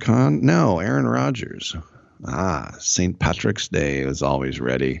 Leprechaun? No, Aaron Rodgers. St. Patrick's Day is always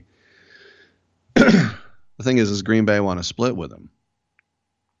ready. The thing is, does Green Bay want to split with him?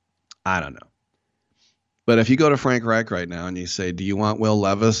 I don't know. But if you go to Frank Reich right now and you say, do you want Will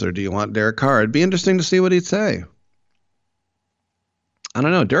Levis or do you want Derek Carr? It'd be interesting to see what he'd say. I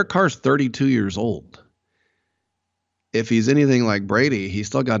don't know. Derek Carr's 32 years old. If he's anything like Brady, he's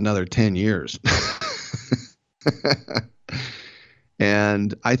still got another 10 years.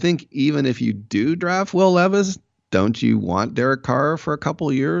 And I think even if you do draft Will Levis, don't you want Derek Carr for a couple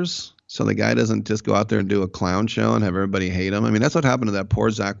of years so the guy doesn't just go out there and do a clown show and have everybody hate him? I mean, that's what happened to that poor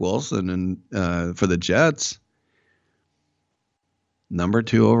Zach Wilson and for the Jets. Number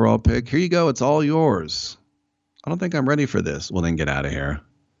 2 overall pick. Here you go. It's all yours. I don't think I'm ready for this. Well, then get out of here.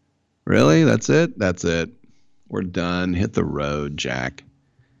 Really? That's it? That's it. We're done. Hit the road, Jack.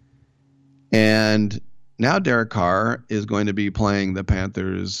 And now Derek Carr is going to be playing the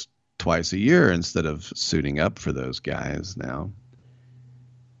Panthers twice a year instead of suiting up for those guys now.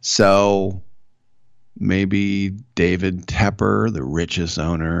 So maybe David Tepper, the richest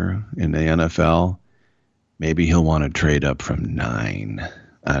owner in the NFL, maybe he'll want to trade up from 9.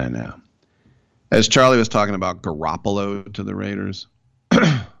 I don't know. As Charlie was talking about Garoppolo to the Raiders,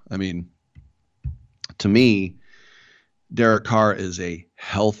 I mean, to me, Derek Carr is a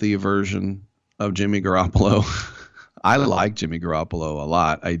healthy version of Jimmy Garoppolo. I like Jimmy Garoppolo a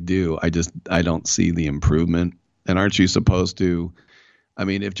lot. I do. I don't see the improvement And aren't you supposed to? I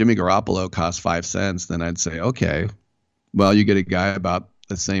mean, if Jimmy Garoppolo costs 5 cents, then I'd say, okay, well, you get a guy about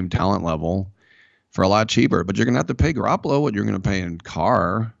the same talent level for a lot cheaper, but you're going to have to pay Garoppolo what you're going to pay in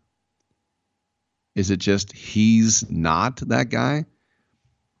Carr. Is it just he's not that guy?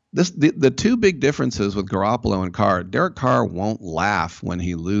 The two big differences with Garoppolo and Carr, Derek Carr won't laugh when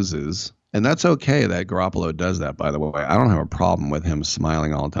he loses, and that's okay that Garoppolo does that, by the way. I don't have a problem with him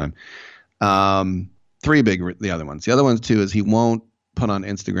smiling all the time. The other ones. The other ones, too, is he won't put on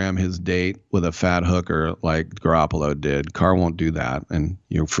Instagram his date with a fat hooker like Garoppolo did. Carr won't do that, and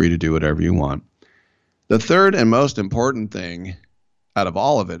you're free to do whatever you want. The third and most important thing out of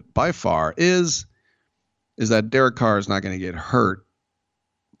all of it, by far, is that Derek Carr is not going to get hurt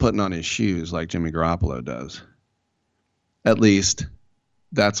putting on his shoes like Jimmy Garoppolo does. At least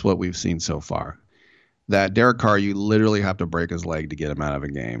that's what we've seen so far. That Derek Carr, you literally have to break his leg to get him out of a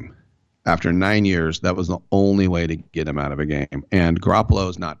game. After 9 years, that was the only way to get him out of a game. And Garoppolo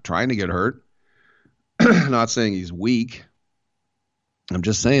is not trying to get hurt. Not saying he's weak. I'm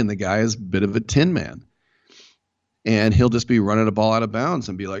just saying the guy is a bit of a tin man. And he'll just be running a ball out of bounds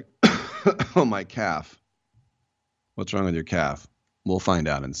and be like, oh, my calf. What's wrong with your calf? We'll find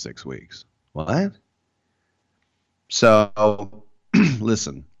out in 6 weeks. What? So,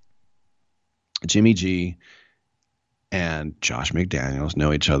 listen, Jimmy G and Josh McDaniels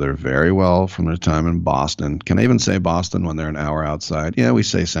know each other very well from their time in Boston. Can I even say Boston when they're an hour outside? Yeah, we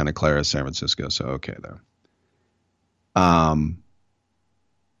say Santa Clara, San Francisco, so okay there.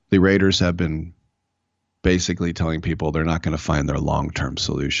 The Raiders have been basically telling people they're not going to find their long-term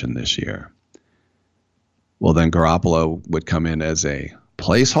solution this year. Well, then Garoppolo would come in as a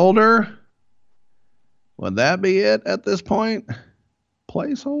placeholder. Would that be it at this point?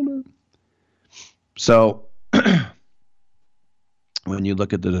 Placeholder? So when you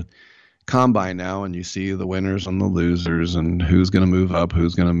look at the combine now and you see the winners and the losers and who's going to move up,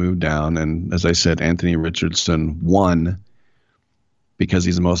 who's going to move down, and as I said, Anthony Richardson won because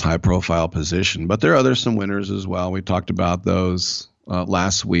he's the most high-profile position. But there are some winners as well. We talked about those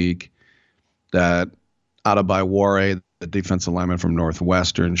last week. That Adebayo, the defensive lineman from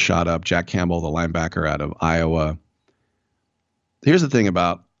Northwestern, shot up. Jack Campbell, the linebacker out of Iowa. Here's the thing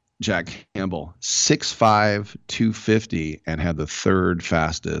about Jack Campbell, 6'5", 250, and had the third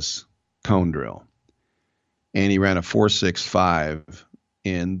fastest cone drill. And he ran a 4.65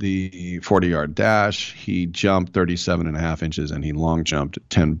 in the 40-yard dash. He jumped 37.5 inches, and he long jumped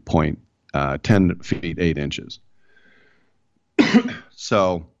 10 feet 8 inches.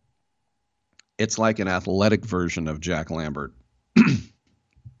 So it's like an athletic version of Jack Lambert.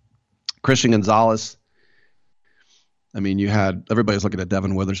 Christian Gonzalez. I mean, everybody's looking at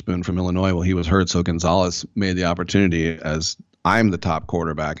Devin Witherspoon from Illinois. Well, he was hurt, so Gonzalez made the opportunity as I'm the top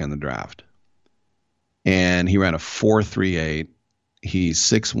quarterback in the draft. And he ran a 4.38. He's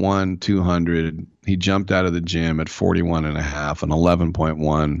 6'1", 200. He jumped out of the gym at 41.5, an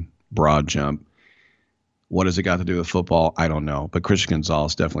 11.1 broad jump. What has it got to do with football? I don't know. But Christian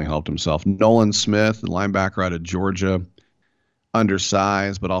Gonzalez definitely helped himself. Nolan Smith, the linebacker out of Georgia,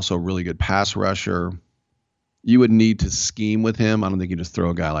 undersized, but also a really good pass rusher. You would need to scheme with him. I don't think you just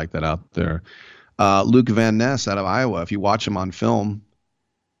throw a guy like that out there. Luke Van Ness out of Iowa. If you watch him on film,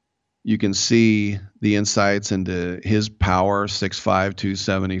 you can see the insights into his power, 6'5",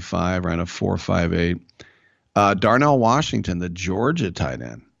 275, ran a 4.58. Darnell Washington, the Georgia tight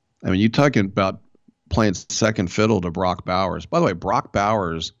end. I mean, you're talking about playing second fiddle to Brock Bowers. By the way, Brock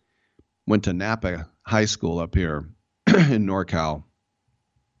Bowers went to Napa High School up here in NorCal.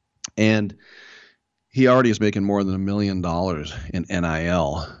 And he already is making more than $1 million in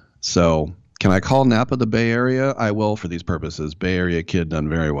NIL. So can I call Napa the Bay Area? I will for these purposes. Bay Area kid done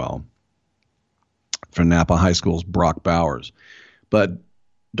very well. For Napa High School's Brock Bowers. But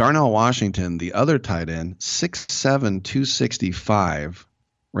Darnell Washington, the other tight end, 6'7", 265,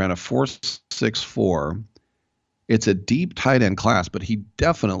 ran a 4.64. It's a deep tight end class, but he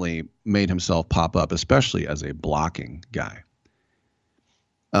definitely made himself pop up, especially as a blocking guy.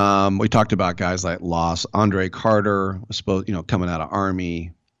 We talked about guys like Andre Carter, coming out of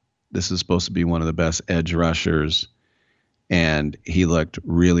Army. This is supposed to be one of the best edge rushers, and he looked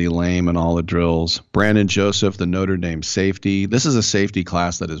really lame in all the drills. Brandon Joseph, the Notre Dame safety. This is a safety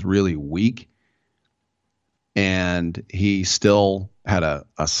class that is really weak, and he still had a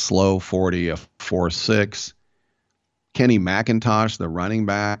slow 40, a 4.6. Kenny McIntosh, the running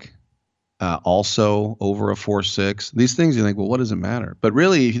back, also over a 4.6. These things you think, well, what does it matter? But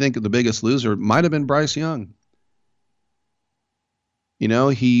really, if you think the biggest loser might have been Bryce Young.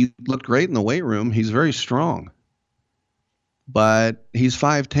 He looked great in the weight room. He's very strong. But he's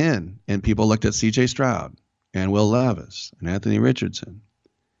 5'10", and people looked at C.J. Stroud, and Will Levis and Anthony Richardson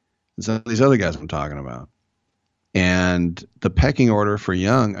and some of these other guys I'm talking about. And the pecking order for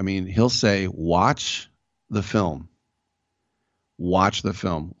Young, I mean, he'll say, watch the film. Watch the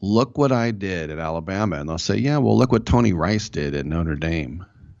film. Look what I did at Alabama. And they'll say, yeah, well, look what Tony Rice did at Notre Dame.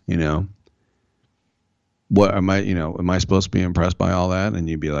 You know, what am I supposed to be impressed by all that? And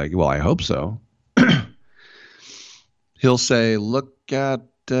you'd be like, well, I hope so. He'll say, look at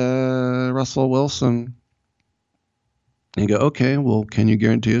Russell Wilson. And you go, okay, well, can you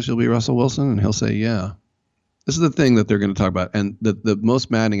guarantee us you'll be Russell Wilson? And he'll say, yeah. This is the thing that they're going to talk about. And the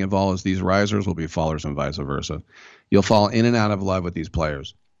most maddening of all is these risers will be fallers and vice versa. You'll fall in and out of love with these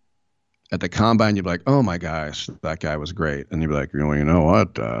players. At the combine, you'll be like, oh, my gosh, that guy was great. And you'll be like, you know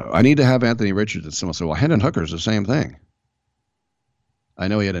what? I need to have Anthony Richardson. Someone say, well, Hendon Hooker's the same thing. I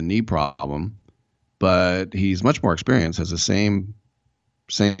know he had a knee problem, but he's much more experienced, has the same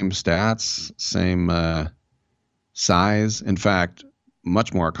stats, same size. In fact,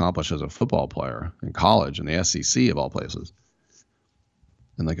 much more accomplished as a football player in college in the SEC of all places.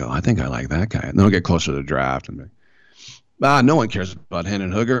 And they go, I think I like that guy. And then we'll get closer to the draft and be, no one cares about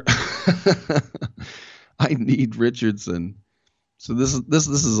Hendon Hooker. I need Richardson. So this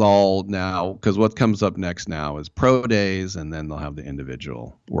is all now, because what comes up next now is pro days, and then they'll have the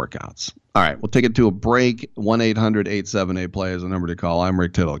individual workouts. All right, we'll take it to a break. 1-800-878-PLAY is the number to call. I'm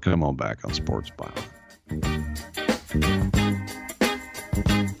Rick Tittle. Come on back on Sports Bio.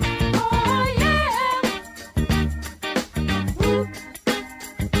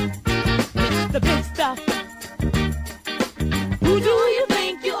 The big stuff. Who do you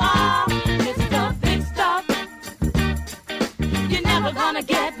think you are? It's the big stuff. You're never gonna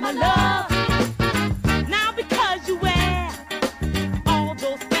get my love. Now because you wear all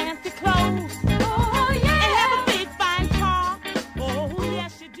those fancy clothes. Oh yeah. And have a big fine car. Oh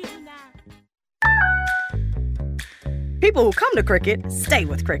yes you do now. People who come to Cricket stay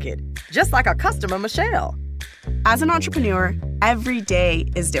with Cricket. Just like our customer Michelle. As an entrepreneur, every day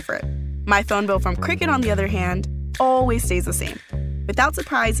is different. My phone bill from Cricket, on the other hand, always stays the same. Without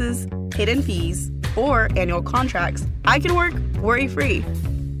surprises, hidden fees, or annual contracts, I can work worry-free.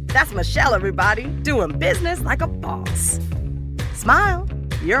 That's Michelle, everybody, doing business like a boss. Smile,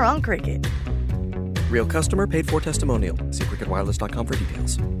 you're on Cricket. Real customer paid for testimonial. See cricketwireless.com for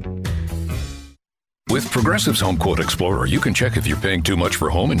details. With Progressive's Home Quote Explorer, you can check if you're paying too much for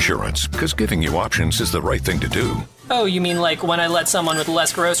home insurance, because giving you options is the right thing to do. Oh, you mean like when I let someone with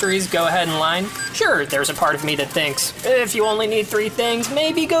less groceries go ahead in line? Sure, there's a part of me that thinks, if you only need 3 things,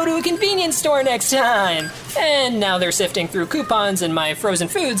 maybe go to a convenience store next time. And now they're sifting through coupons and my frozen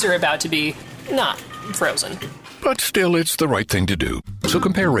foods are about to be not frozen. But still, it's the right thing to do. So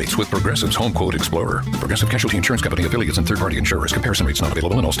compare rates with Progressive's Home Quote Explorer. Progressive Casualty Insurance Company, affiliates, and third-party insurers. Comparison rates not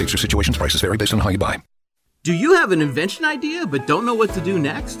available in all states or situations. Prices vary based on how you buy. Do you have an invention idea but don't know what to do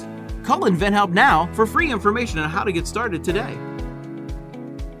next? Call InventHelp now for free information on how to get started today.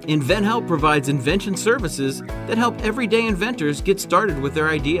 InventHelp provides invention services that help everyday inventors get started with their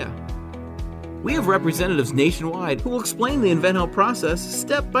idea. We have representatives nationwide who will explain the InventHelp process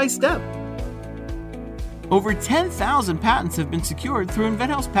step by step. Over 10,000 patents have been secured through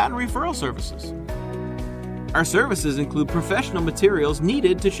InventHelp's patent referral services. Our services include professional materials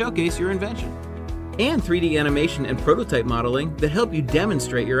needed to showcase your invention, and 3D animation and prototype modeling that help you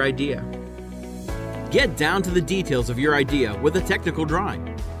demonstrate your idea. Get down to the details of your idea with a technical drawing.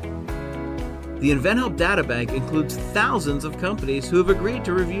 The InventHelp Data Bank includes thousands of companies who have agreed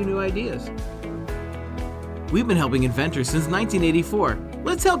to review new ideas. We've been helping inventors since 1984.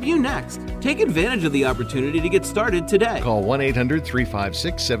 Let's help you next. Take advantage of the opportunity to get started today. Call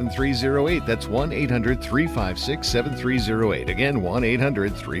 1-800-356-7308. That's 1-800-356-7308. Again,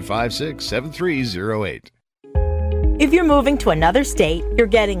 1-800-356-7308. If you're moving to another state, you're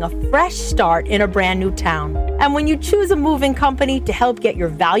getting a fresh start in a brand new town. And when you choose a moving company to help get your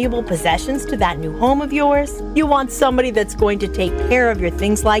valuable possessions to that new home of yours, you want somebody that's going to take care of your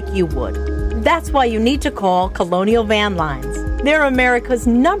things like you would. That's why you need to call Colonial Van Lines. They're America's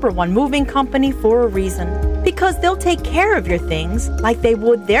 #1 moving company for a reason. Because they'll take care of your things like they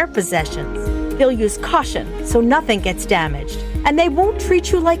would their possessions. They'll use caution so nothing gets damaged. And they won't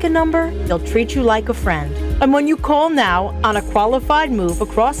treat you like a number, they'll treat you like a friend. And when you call now on a qualified move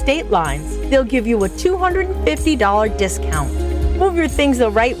across state lines, they'll give you a $250 discount. Move your things the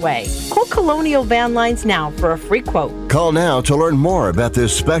right way. Call Colonial Van Lines now for a free quote. Call now to learn more about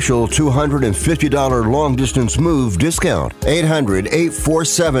this special $250 long-distance move discount.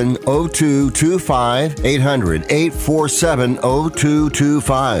 800-847-0225.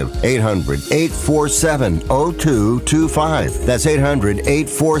 800-847-0225. 800-847-0225. That's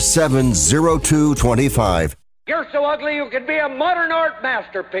 800-847-0225. You're so ugly you could be a modern art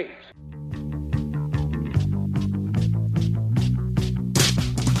masterpiece.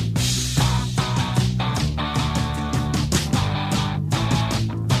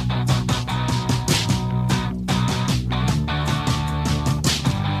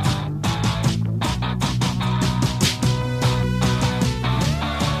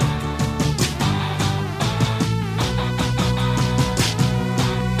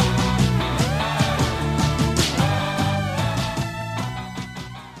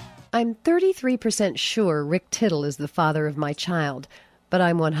 I'm 33% sure Rick Tittle is the father of my child, but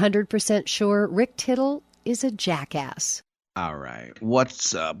I'm 100% sure Rick Tittle is a jackass. All right.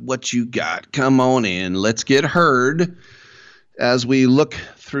 What's up? What you got? Come on in. Let's get heard as we look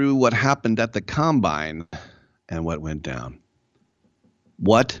through what happened at the Combine and what went down.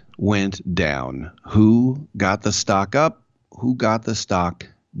 What went down? Who got the stock up? Who got the stock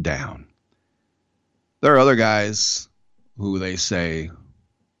down? There are other guys who they say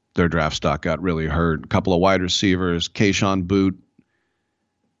their draft stock got really hurt. A couple of wide receivers, Keyshawn Boot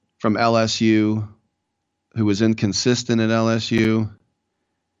from LSU, who was inconsistent at LSU,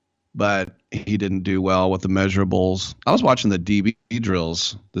 but he didn't do well with the measurables. I was watching the DB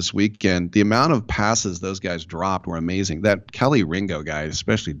drills this weekend. The amount of passes those guys dropped were amazing. That Kelly Ringo guy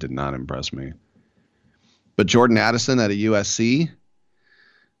especially did not impress me. But Jordan Addison at a USC,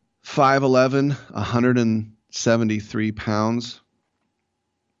 5'11", 173 pounds.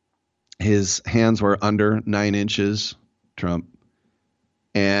 His hands were under 9 inches, Trump.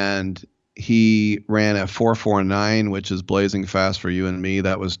 And he ran at 4.49, which is blazing fast for you and me.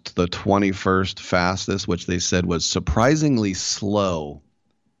 That was the 21st fastest, which they said was surprisingly slow.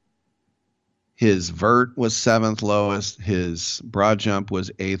 His vert was 7th lowest. His broad jump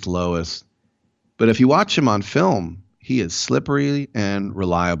was 8th lowest. But if you watch him on film, he is slippery and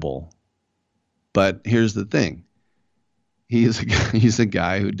reliable. But here's the thing. He's a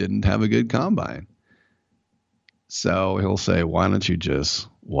guy who didn't have a good combine. So he'll say, why don't you just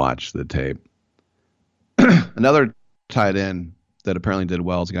watch the tape? Another tight end that apparently did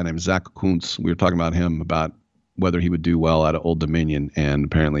well is a guy named Zach Kuntz. We were talking about him, about whether he would do well out of Old Dominion, and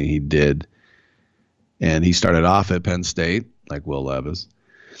apparently he did. And he started off at Penn State, like Will Levis.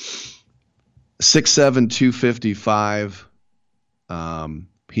 6'7", 255.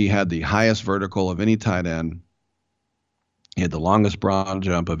 He had the highest vertical of any tight end. He had the longest broad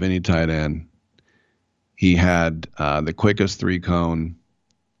jump of any tight end. He had the quickest 3-cone.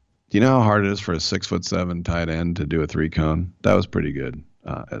 Do you know how hard it is for a 6'7" tight end to do a 3-cone? That was pretty good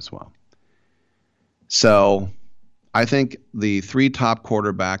as well. So I think the 3 top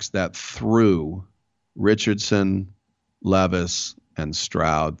quarterbacks that threw, Richardson, Levis, and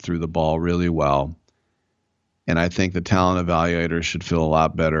Stroud, threw the ball really well. And I think the talent evaluators should feel a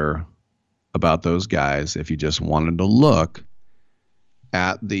lot better about those guys if you just wanted to look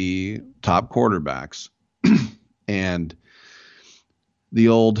at the top quarterbacks. And the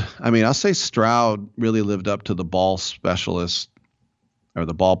old, I'll say Stroud really lived up to the ball specialist or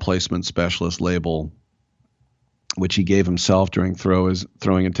the ball placement specialist label, which he gave himself during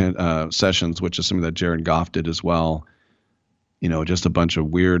throwing sessions, which is something that Jared Goff did as well. You know, just a bunch of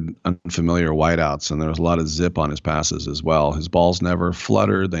weird, unfamiliar wideouts, and there was a lot of zip on his passes as well. His balls never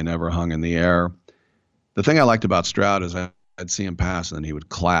fluttered. They never hung in the air. The thing I liked about Stroud is I'd see him pass, and then he would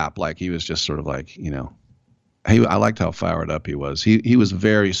clap. Like, he was just sort of like, I liked how fired up he was. He was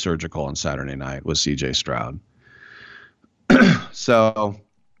very surgical on Saturday night with C.J. Stroud. So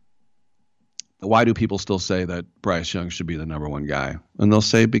why do people still say that Bryce Young should be the number one guy? And they'll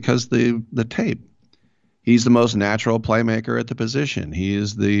say because the tape. He's the most natural playmaker at the position. He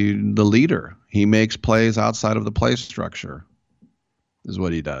is the leader. He makes plays outside of the play structure, is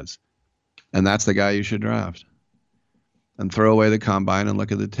what he does. And that's the guy you should draft. And throw away the combine and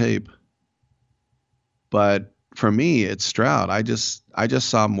look at the tape. But for me, it's Stroud. I just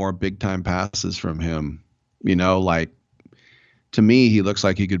saw more big-time passes from him. Like, to me, he looks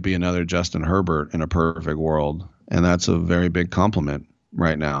like he could be another Justin Herbert in a perfect world. And that's a very big compliment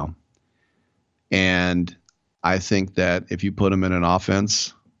right now. And I think that if you put him in an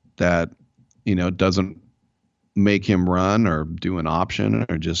offense that, doesn't make him run or do an option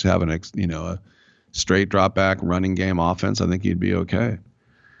or just have a straight drop back running game offense, I think he'd be okay.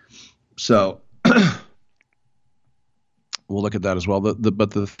 So we'll look at that as well.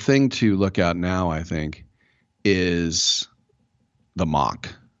 But the thing to look at now, I think, is the mock,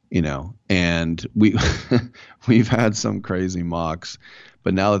 and we've had some crazy mocks.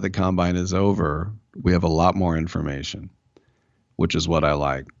 But now that the combine is over, we have a lot more information, which is what I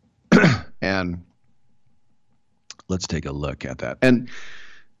like. And let's take a look at that. And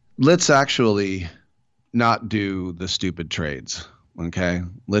let's actually not do the stupid trades. Okay,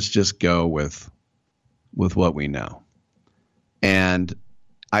 let's just go with what we know. And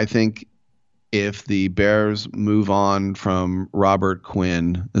I think if the Bears move on from Robert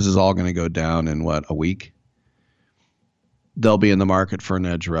Quinn, this is all going to go down in a week. They'll be in the market for an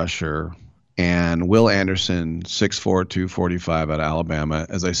edge rusher. And Will Anderson, 6'4", 245 out of Alabama.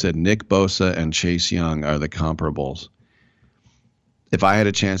 As I said, Nick Bosa and Chase Young are the comparables. If I had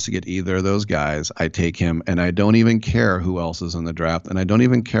a chance to get either of those guys, I take him, and I don't even care who else is in the draft, and I don't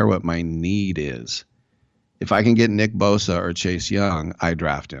even care what my need is. If I can get Nick Bosa or Chase Young, I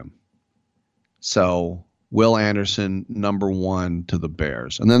draft him. So Will Anderson, number 1 to the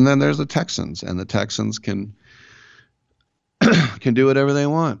Bears. And then there's the Texans, and the Texans can do whatever they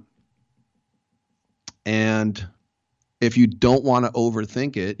want. And if you don't want to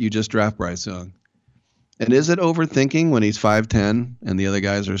overthink it, you just draft Bryce Young. And is it overthinking when he's 5'10" and the other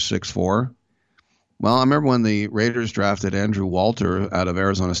guys are 6'4"? Well, I remember when the Raiders drafted Andrew Walter out of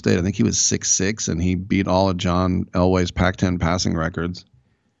Arizona State. I think he was 6'6", and he beat all of John Elway's Pac-10 passing records.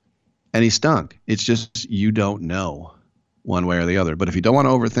 And he stunk. It's just you don't know one way or the other. But if you don't want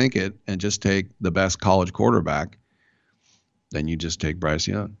to overthink it and just take the best college quarterback, then you just take Bryce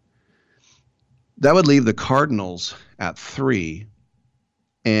Young. That would leave the Cardinals at 3.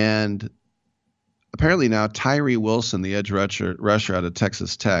 And apparently now Tyree Wilson, the edge rusher out of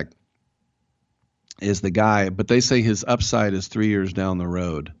Texas Tech, is the guy. But they say his upside is 3 years down the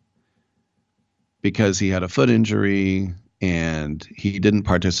road because he had a foot injury and he didn't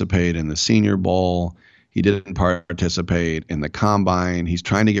participate in the Senior Bowl. He didn't participate in the Combine. He's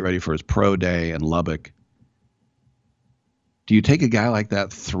trying to get ready for his pro day in Lubbock. Do you take a guy like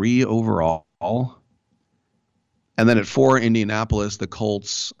that 3 overall? And then at 4, Indianapolis, the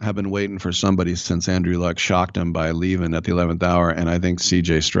Colts have been waiting for somebody since Andrew Luck shocked them by leaving at the 11th hour, and I think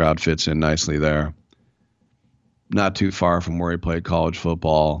C.J. Stroud fits in nicely there. Not too far from where he played college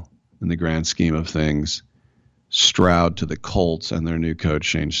football in the grand scheme of things. Stroud to the Colts and their new coach,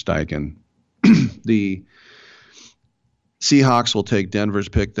 Shane Steichen. The Seahawks will take Denver's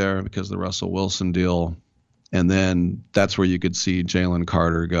pick there because of the Russell Wilson deal. And then that's where you could see Jalen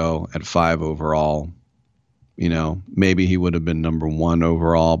Carter go at 5 overall. You know, maybe he would have been number 1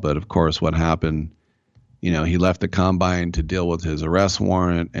 overall, but of course what happened, he left the Combine to deal with his arrest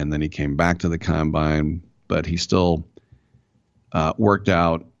warrant, and then he came back to the Combine, but he still worked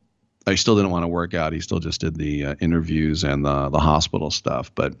out. I still didn't want to work out. He still just did the interviews and the hospital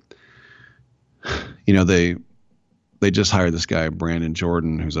stuff. But, they just hired this guy, Brandon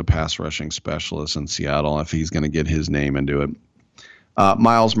Jordan, who's a pass rushing specialist in Seattle, if he's going to get his name into it.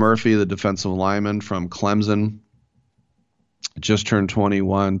 Miles Murphy, the defensive lineman from Clemson, just turned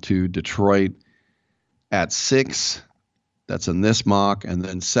 21 to Detroit at 6. That's in this mock. And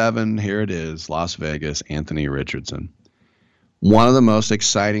then 7, here it is, Las Vegas, Anthony Richardson. One of the most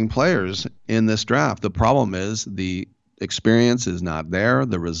exciting players in this draft. The problem is the experience is not there.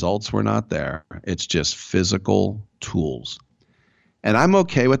 The results were not there. It's just physical tools. And I'm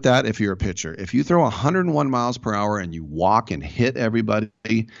okay with that if you're a pitcher. If you throw 101 miles per hour and you walk and hit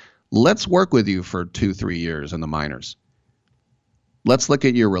everybody, let's work with you for 2-3 years in the minors. Let's look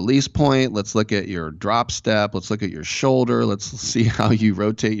at your release point. Let's look at your drop step. Let's look at your shoulder. Let's see how you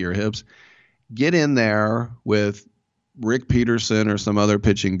rotate your hips. Get in there with Rick Peterson or some other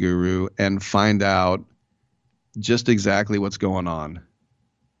pitching guru and find out just exactly what's going on.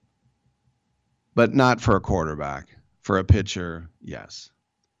 But not for a quarterback. For a pitcher, yes.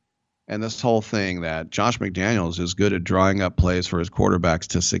 And this whole thing that Josh McDaniels is good at drawing up plays for his quarterbacks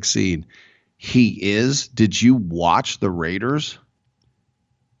to succeed. He is. Did you watch the Raiders?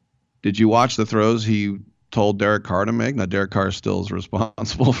 Did you watch the throws he told Derek Carr to make? Now, Derek Carr still is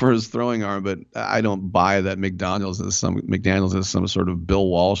responsible for his throwing arm, but I don't buy that McDaniels is some sort of Bill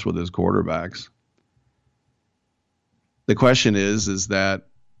Walsh with his quarterbacks. The question is that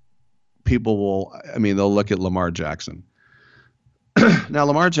people they'll look at Lamar Jackson. Now,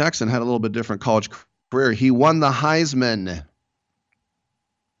 Lamar Jackson had a little bit different college career. He won the Heisman,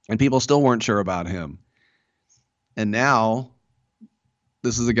 and people still weren't sure about him. And now,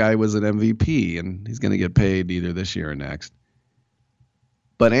 this is a guy who was an MVP, and he's going to get paid either this year or next.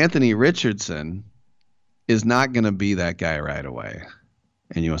 But Anthony Richardson is not going to be that guy right away.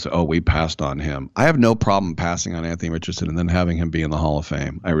 And you want to say, we passed on him. I have no problem passing on Anthony Richardson and then having him be in the Hall of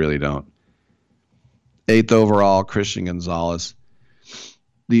Fame. I really don't. 8th overall, Christian Gonzalez.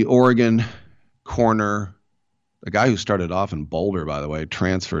 The Oregon corner, a guy who started off in Boulder, by the way,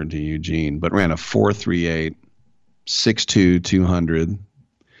 transferred to Eugene, but ran a 4.38, 6'2", 200.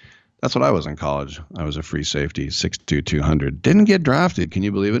 That's what I was in college. I was a free safety, 6'2", 200. Didn't get drafted. Can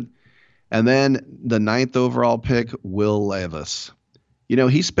you believe it? And then the 9th overall pick, Will Levis. You know,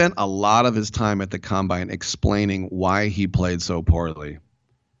 he spent a lot of his time at the combine explaining why he played so poorly.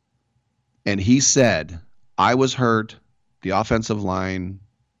 And he said, I was hurt. The offensive line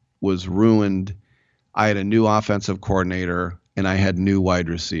was ruined. I had a new offensive coordinator, and I had new wide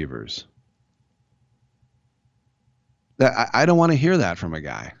receivers. I don't want to hear that from a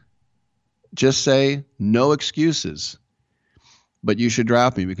guy. Just say, no excuses. But you should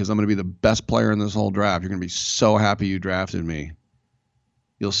draft me because I'm going to be the best player in this whole draft. You're going to be so happy you drafted me.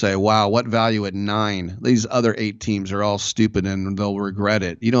 You'll say, wow, what value at 9? These other 8 teams are all stupid and they'll regret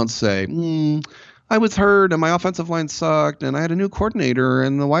it. You don't say, I was hurt and my offensive line sucked and I had a new coordinator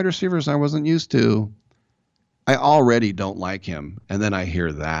and the wide receivers I wasn't used to. I already don't like him. And then I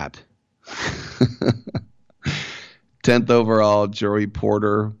hear that. 10th overall, Joey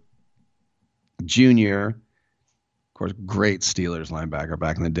Porter Jr., of course, great Steelers linebacker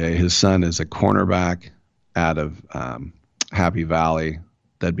back in the day. His son is a cornerback out of Happy Valley.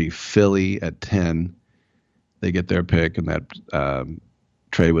 That'd be Philly at 10. They get their pick in that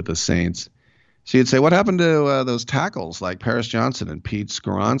trade with the Saints. So you'd say, what happened to those tackles like Paris Johnson and Pete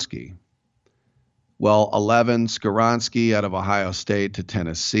Skoronski? Well, 11, Skoronski out of Ohio State to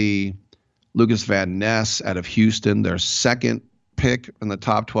Tennessee. Lucas Van Ness out of Houston, their second pick in the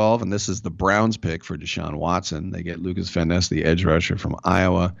top 12, and this is the Browns pick for Deshaun Watson. They get Lucas Van Ness, the edge rusher from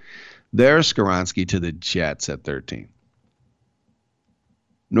Iowa. There's Skoronski to the Jets at 13.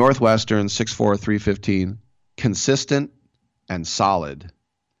 Northwestern, 6'4", 315, consistent and solid.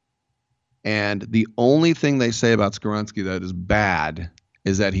 And the only thing they say about Skoronski that is bad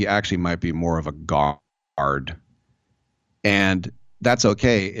is that he actually might be more of a guard. And that's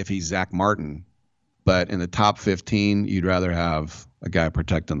okay if he's Zach Martin. But in the top 15, you'd rather have a guy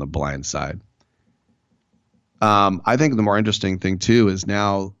protecting the blind side. I think the more interesting thing, too, is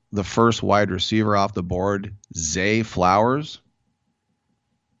now the first wide receiver off the board, Zay Flowers.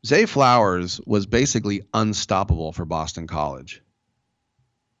 Zay Flowers was basically unstoppable for Boston College.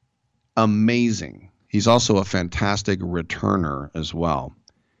 Amazing. He's also a fantastic returner as well.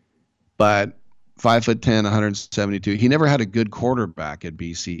 But 5'10", 172. He never had a good quarterback at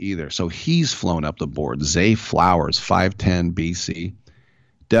BC either. So he's flown up the board. Zay Flowers, 5'10", BC.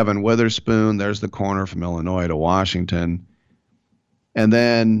 Devin Witherspoon, there's the corner from Illinois to Washington. And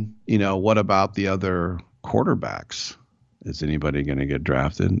then, what about the other quarterbacks? Is anybody going to get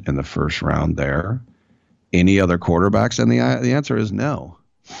drafted in the first round there? Any other quarterbacks? And the answer is no.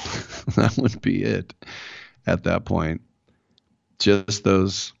 That would be it at that point. Just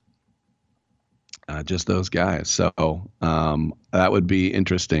those guys. So that would be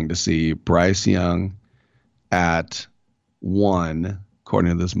interesting to see Bryce Young at 1,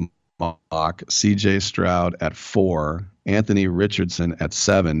 according to this mock, CJ Stroud at 4, Anthony Richardson at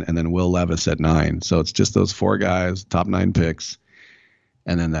 7, and then Will Levis at 9. So it's just those 4 guys, top 9 picks,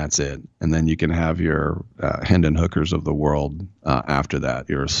 and then that's it. And then you can have your Hendon Hookers of the world after that,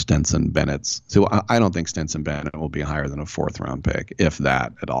 your Stetson Bennett's. So I don't think Stetson Bennett will be higher than a 4th-round pick, if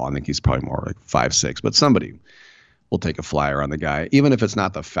that at all. I think he's probably more like 5, 6. But somebody will take a flyer on the guy, even if it's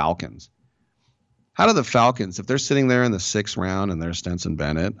not the Falcons. How do the Falcons, if they're sitting there in the 6th round and they're Stetson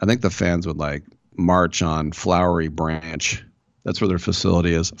Bennett, I think the fans would march on Flowery Branch. That's where their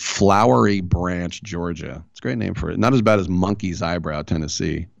facility is. Flowery Branch, Georgia. It's a great name for it. Not as bad as Monkey's Eyebrow,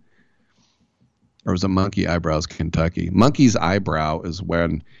 Tennessee. Or was it Monkey Eyebrows, Kentucky? Monkey's Eyebrow is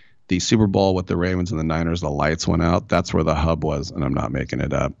when the Super Bowl with the Ravens and the Niners, the lights went out. That's where the hub was, and I'm not making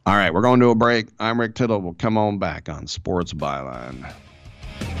it up. All right, we're going to a break. I'm Rick Tittle. We'll come on back on Sports Byline.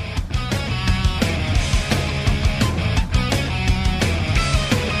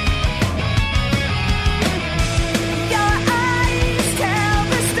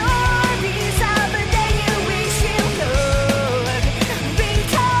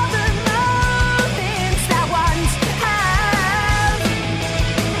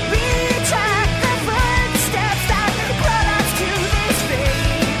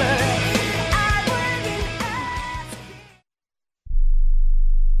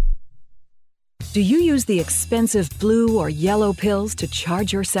 Do you use the expensive blue or yellow pills to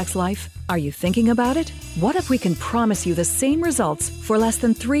charge your sex life? Are you thinking about it? What if we can promise you the same results for less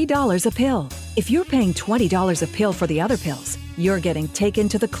than $3 a pill? If you're paying $20 a pill for the other pills, you're getting taken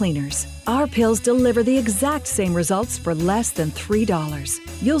to the cleaners. Our pills deliver the exact same results for less than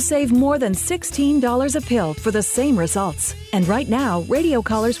 $3. You'll save more than $16 a pill for the same results. And right now, radio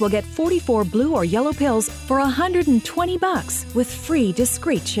callers will get 44 blue or yellow pills for $120 with free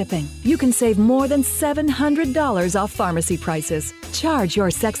discreet shipping. You can save more than $700 off pharmacy prices. Charge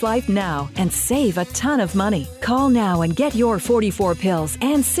your sex life now and save a ton of money. Call now and get your 44 pills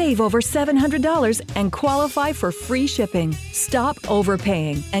and save over $700 and qualify for free shipping. Stop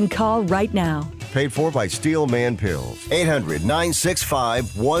overpaying and call right now. Paid for by Steelman Pills.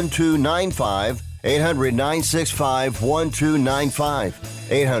 800-965-1295. 800-965-1295.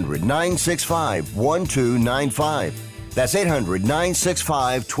 800-965-1295. That's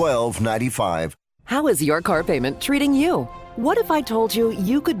 800-965-1295. How is your car payment treating you? What if I told you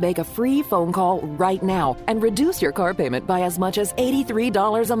you could make a free phone call right now and reduce your car payment by as much as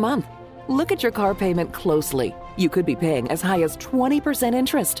 $83 a month? Look at your car payment closely. You could be paying as high as 20%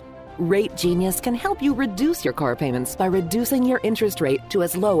 interest. Rate Genius can help you reduce your car payments by reducing your interest rate to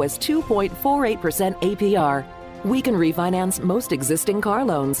as low as 2.48% APR. We can refinance most existing car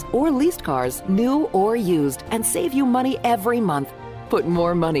loans or leased cars, new or used, and save you money every month. Put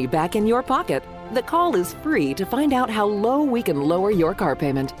more money back in your pocket. The call is free to find out how low we can lower your car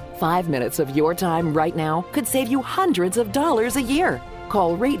payment. 5 minutes of your time right now could save you hundreds of dollars a year.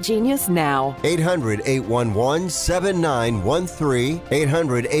 Call Rate Genius now. 800-811-7913.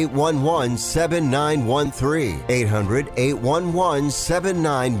 800-811-7913.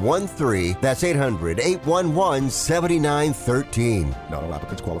 800-811-7913. That's 800-811-7913. Not all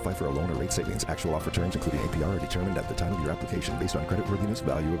applicants qualify for a loan or rate savings. Actual offer terms, including APR, are determined at the time of your application based on creditworthiness,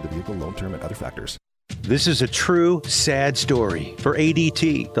 value of the vehicle, loan term, and other factors. This is a true, sad story for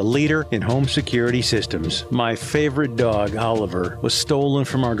ADT, the leader in home security systems. My favorite dog, Oliver, was stolen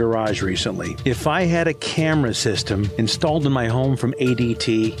from our garage recently. If I had a camera system installed in my home from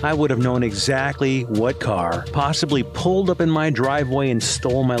ADT, I would have known exactly what car possibly pulled up in my driveway and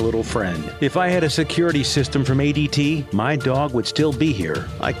stole my little friend. If I had a security system from ADT, my dog would still be here.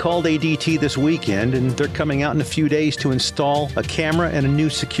 I called ADT this weekend, and they're coming out in a few days to install a camera and a new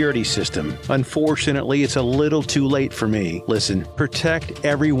security system. Unfortunately, it's a little too late for me. Listen, protect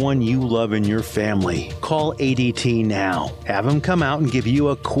everyone you love in your family. Call ADT now. Have them come out and give you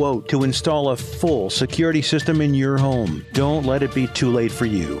a quote to install a full security system in your home. Don't let it be too late for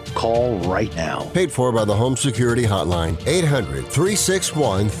you. Call right now. Paid for by the Home Security Hotline.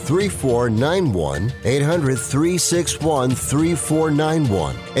 800-361-3491.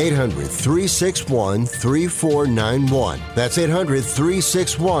 800-361-3491. 800-361-3491. That's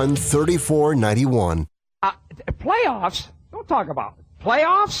 800-361-3491. Playoffs? Don't talk about it.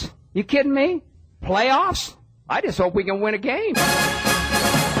 Playoffs? You kidding me? Playoffs? I just hope we can win a game.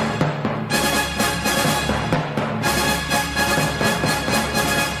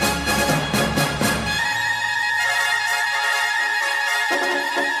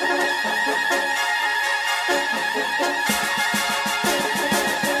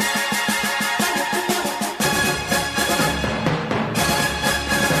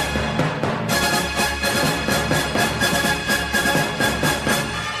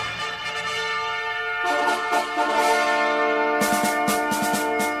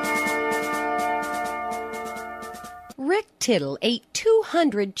 Tittle ate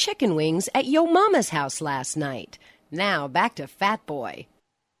 200 chicken wings at Yo Mama's house last night. Now back to Fat Boy.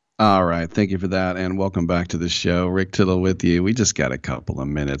 All right. Thank you for that. And welcome back to the show. Rick Tittle with you. We just got a couple of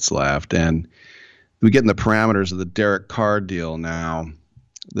minutes left. And we get in the parameters of the Derek Carr deal now.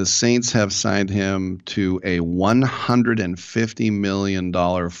 The Saints have signed him to a $150 million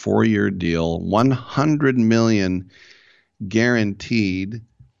 4-year deal, $100 million guaranteed.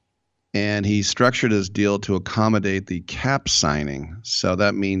 And he structured his deal to accommodate the cap signing. So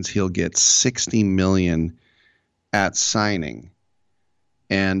that means he'll get $60 million at signing.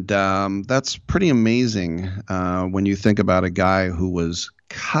 And that's pretty amazing when you think about a guy who was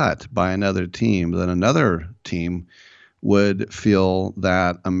cut by another team, then another team would feel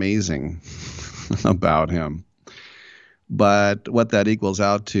that amazing about him. But what that equals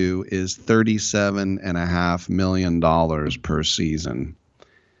out to is $37.5 million per season.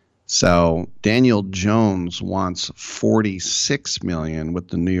 So Daniel Jones wants $46 million with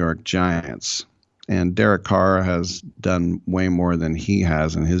the New York Giants, and Derek Carr has done way more than he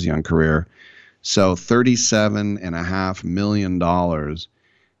has in his young career. So $37.5 million,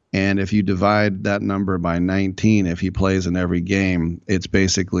 and if you divide that number by 19, if he plays in every game, it's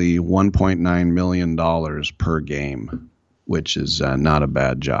basically $1.9 million per game, which is not a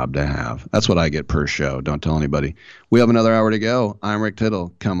bad job to have. That's what I get per show. Don't tell anybody. We have another hour to go. I'm Rick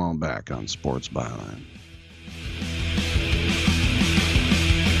Tittle. Come on back on Sports Byline.